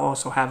then I'll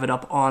also have it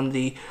up on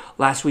the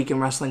Last Week in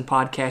Wrestling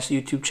podcast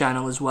YouTube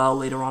channel as well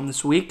later on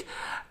this week.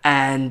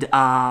 And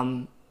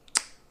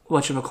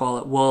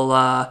whatchamacallit,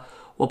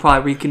 we'll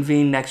probably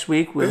reconvene next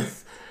week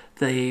with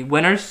the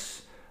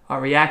winners,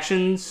 our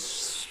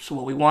reactions,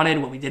 what we wanted,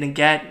 what we didn't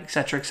get,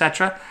 etc.,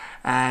 etc.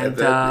 And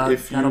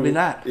that'll be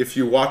that. If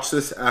you watch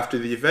this after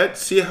the event,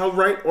 see how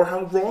right or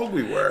how wrong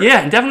we were.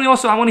 Yeah, and definitely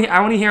also I want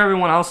to hear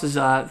everyone else's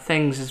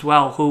things as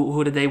well.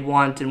 Who did they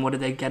want and what did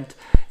they get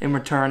in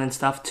return and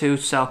stuff too.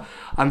 So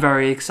I'm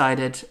very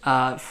excited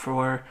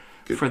for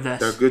this.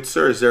 They're good,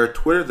 sir. Is there a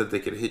Twitter that they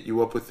can hit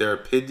you up with their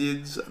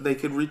opinions? They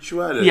can reach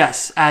you at it.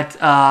 Yes,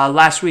 at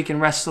Last Week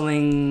in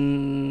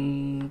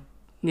Wrestling.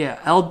 Yeah,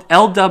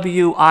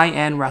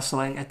 LWIN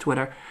Wrestling at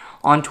Twitter.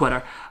 On Twitter.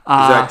 Is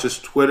that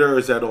just Twitter or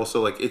is that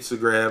also like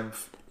Instagram?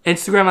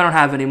 Instagram I don't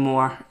have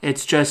anymore.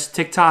 It's just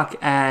TikTok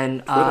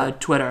and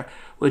Twitter,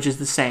 which is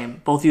the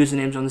same. Both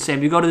usernames are the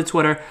same. You go to the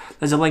Twitter,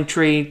 there's a link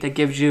tree that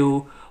gives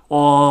you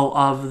all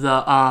of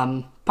the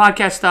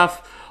podcast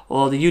stuff,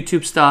 all the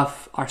YouTube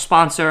stuff, our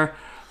sponsor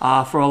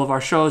for all of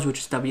our shows, which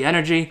is W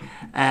Energy,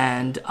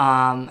 and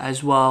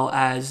as well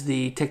as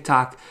the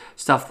TikTok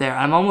stuff there.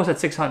 I'm almost at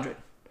 600.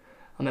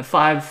 I'm at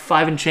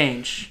five and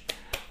change.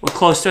 We're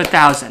close to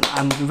 1,000.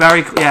 I'm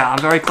very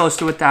close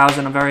to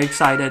 1,000. I'm very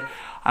excited.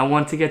 I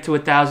want to get to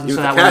 1,000 so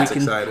that way we can.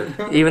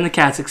 Excited. Even the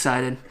cat's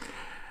excited.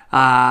 So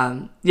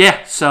I'm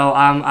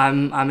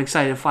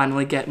excited to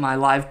finally get my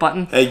live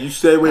button. Hey, you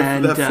stay away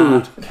from that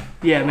food.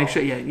 Yeah, make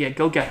sure. Yeah,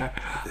 go get her.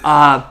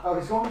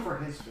 He's going for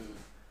his food.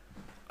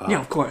 Yeah,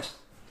 of course.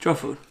 It's your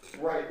food.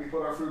 Right, we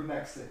put our food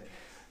next to it.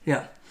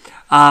 Yeah.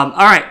 All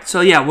right.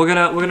 So yeah, we're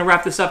gonna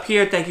wrap this up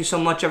here. Thank you so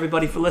much,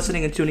 everybody, for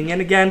listening and tuning in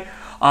again.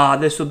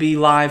 This will be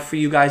live for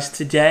you guys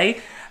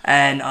today.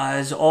 And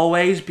as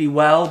always, be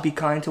well, be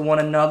kind to one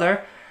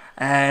another,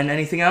 And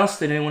anything else?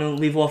 Did anyone want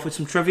to leave off with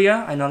some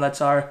trivia? I know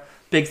that's our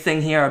big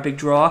thing here, our big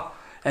draw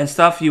and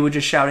stuff. You were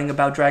just shouting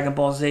about Dragon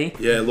Ball Z.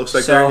 Yeah, it looks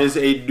like there is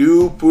a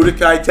new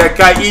Budokai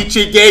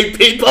Tenkaichi game,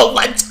 people.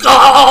 Let's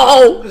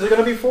go! Is it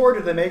going to be 4?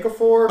 Did they make a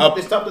 4?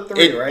 They stopped at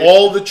 3, right?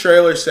 All the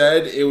trailer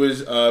said, it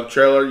was a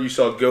trailer. You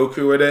saw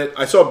Goku in it.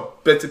 I saw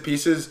bits and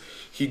pieces.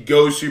 He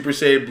goes Super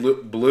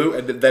Saiyan Blue,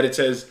 and then it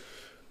says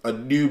a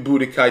new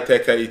Budokai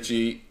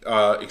Tenkaichi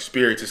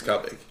experience is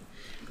coming.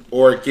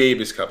 Or a game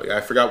is coming.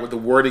 I forgot what the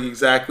wording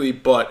exactly,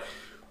 but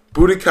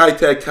Budokai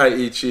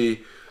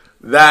Tenkaichi,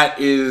 that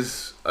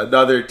is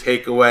another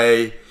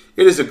takeaway.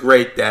 It is a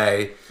great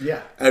day.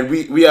 Yeah. And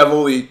we have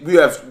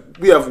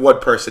one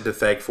person to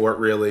thank for it,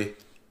 really.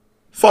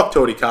 Fuck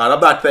Tony Khan. I'm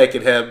not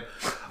thanking him.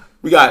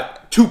 We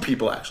got 2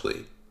 people,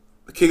 actually.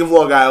 The King of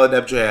Long Island,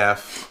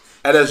 MJF.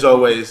 And as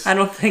always... I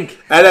don't think...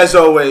 And as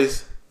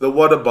always, the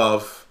one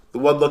above, the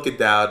one looking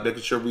down,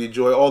 making sure we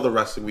enjoy all the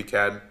wrestling we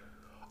can.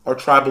 Our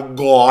tribal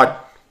god,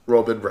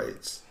 Roman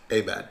Reigns.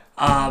 Amen.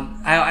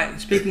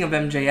 Speaking of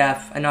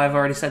MJF, I know I've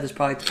already said this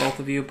probably to both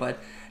of you, but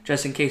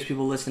just in case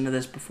people listen to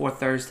this before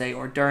Thursday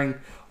or during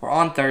or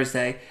on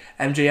Thursday,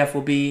 MJF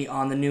will be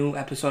on the new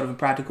episode of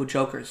Impractical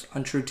Jokers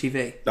on True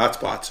TV. Not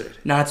sponsored.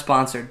 Not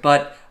sponsored,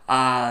 but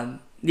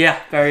yeah,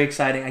 very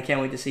exciting. I can't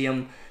wait to see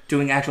him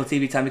doing actual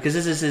TV time because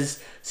this is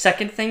his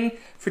second thing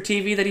for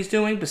TV that he's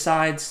doing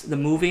besides the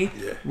movie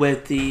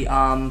with the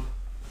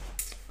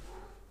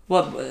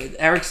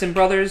Erickson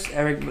brothers,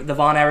 the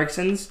Von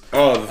Ericksons.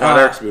 Oh, the Von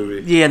Erickson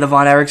movie. Yeah, the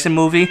Von Erickson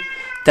movie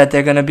that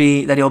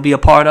he'll be a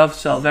part of.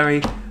 So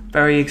very,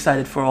 very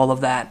excited for all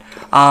of that.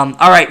 All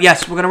right,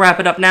 yes, we're gonna wrap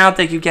it up now.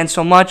 Thank you again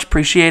so much.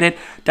 Appreciate it.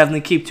 Definitely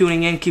keep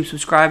tuning in, keep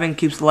subscribing,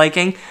 keep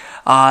liking,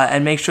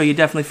 and make sure you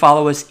definitely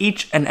follow us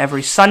each and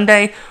every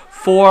Sunday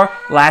for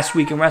Last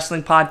Week in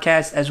Wrestling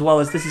podcast, as well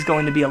as this is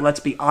going to be a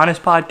Let's Be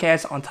Honest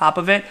podcast on top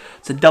of it.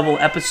 It's a double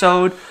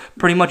episode,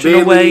 pretty much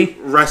in a way.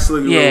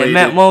 Wrestling related.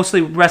 Yeah,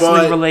 mostly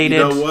wrestling related.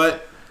 You know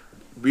what?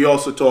 We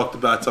also talked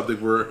about something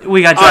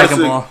we got Dragon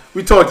Ball.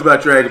 We talked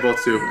about Dragon Ball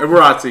too, and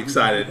we're honestly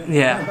excited.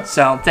 Yeah,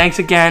 so thanks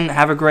again.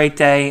 Have a great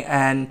day.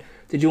 And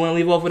did you want to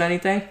leave off with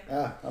anything?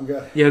 Yeah, I'm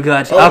good. You're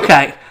good.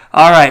 Okay.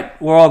 All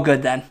right. We're all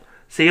good then.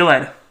 See you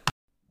later.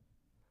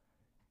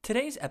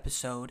 Today's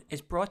episode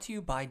is brought to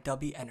you by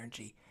W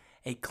Energy,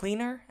 a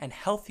cleaner and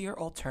healthier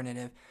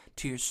alternative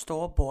to your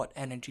store-bought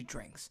energy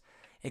drinks.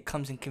 It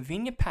comes in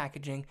convenient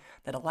packaging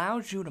that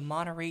allows you to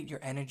moderate your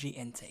energy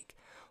intake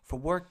for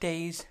work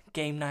days,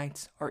 game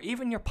nights, or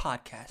even your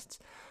podcasts.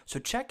 So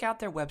check out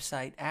their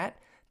website at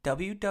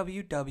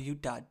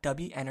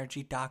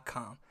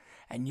www.wenergy.com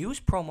and use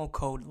promo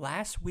code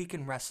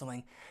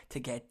LASTWEEKINWRESTLING to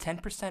get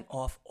 10%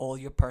 off all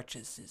your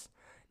purchases.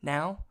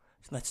 Now,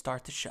 let's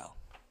start the show.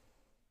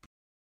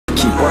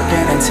 Keep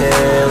working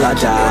until I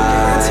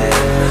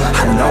die.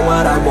 I know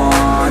what I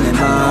want.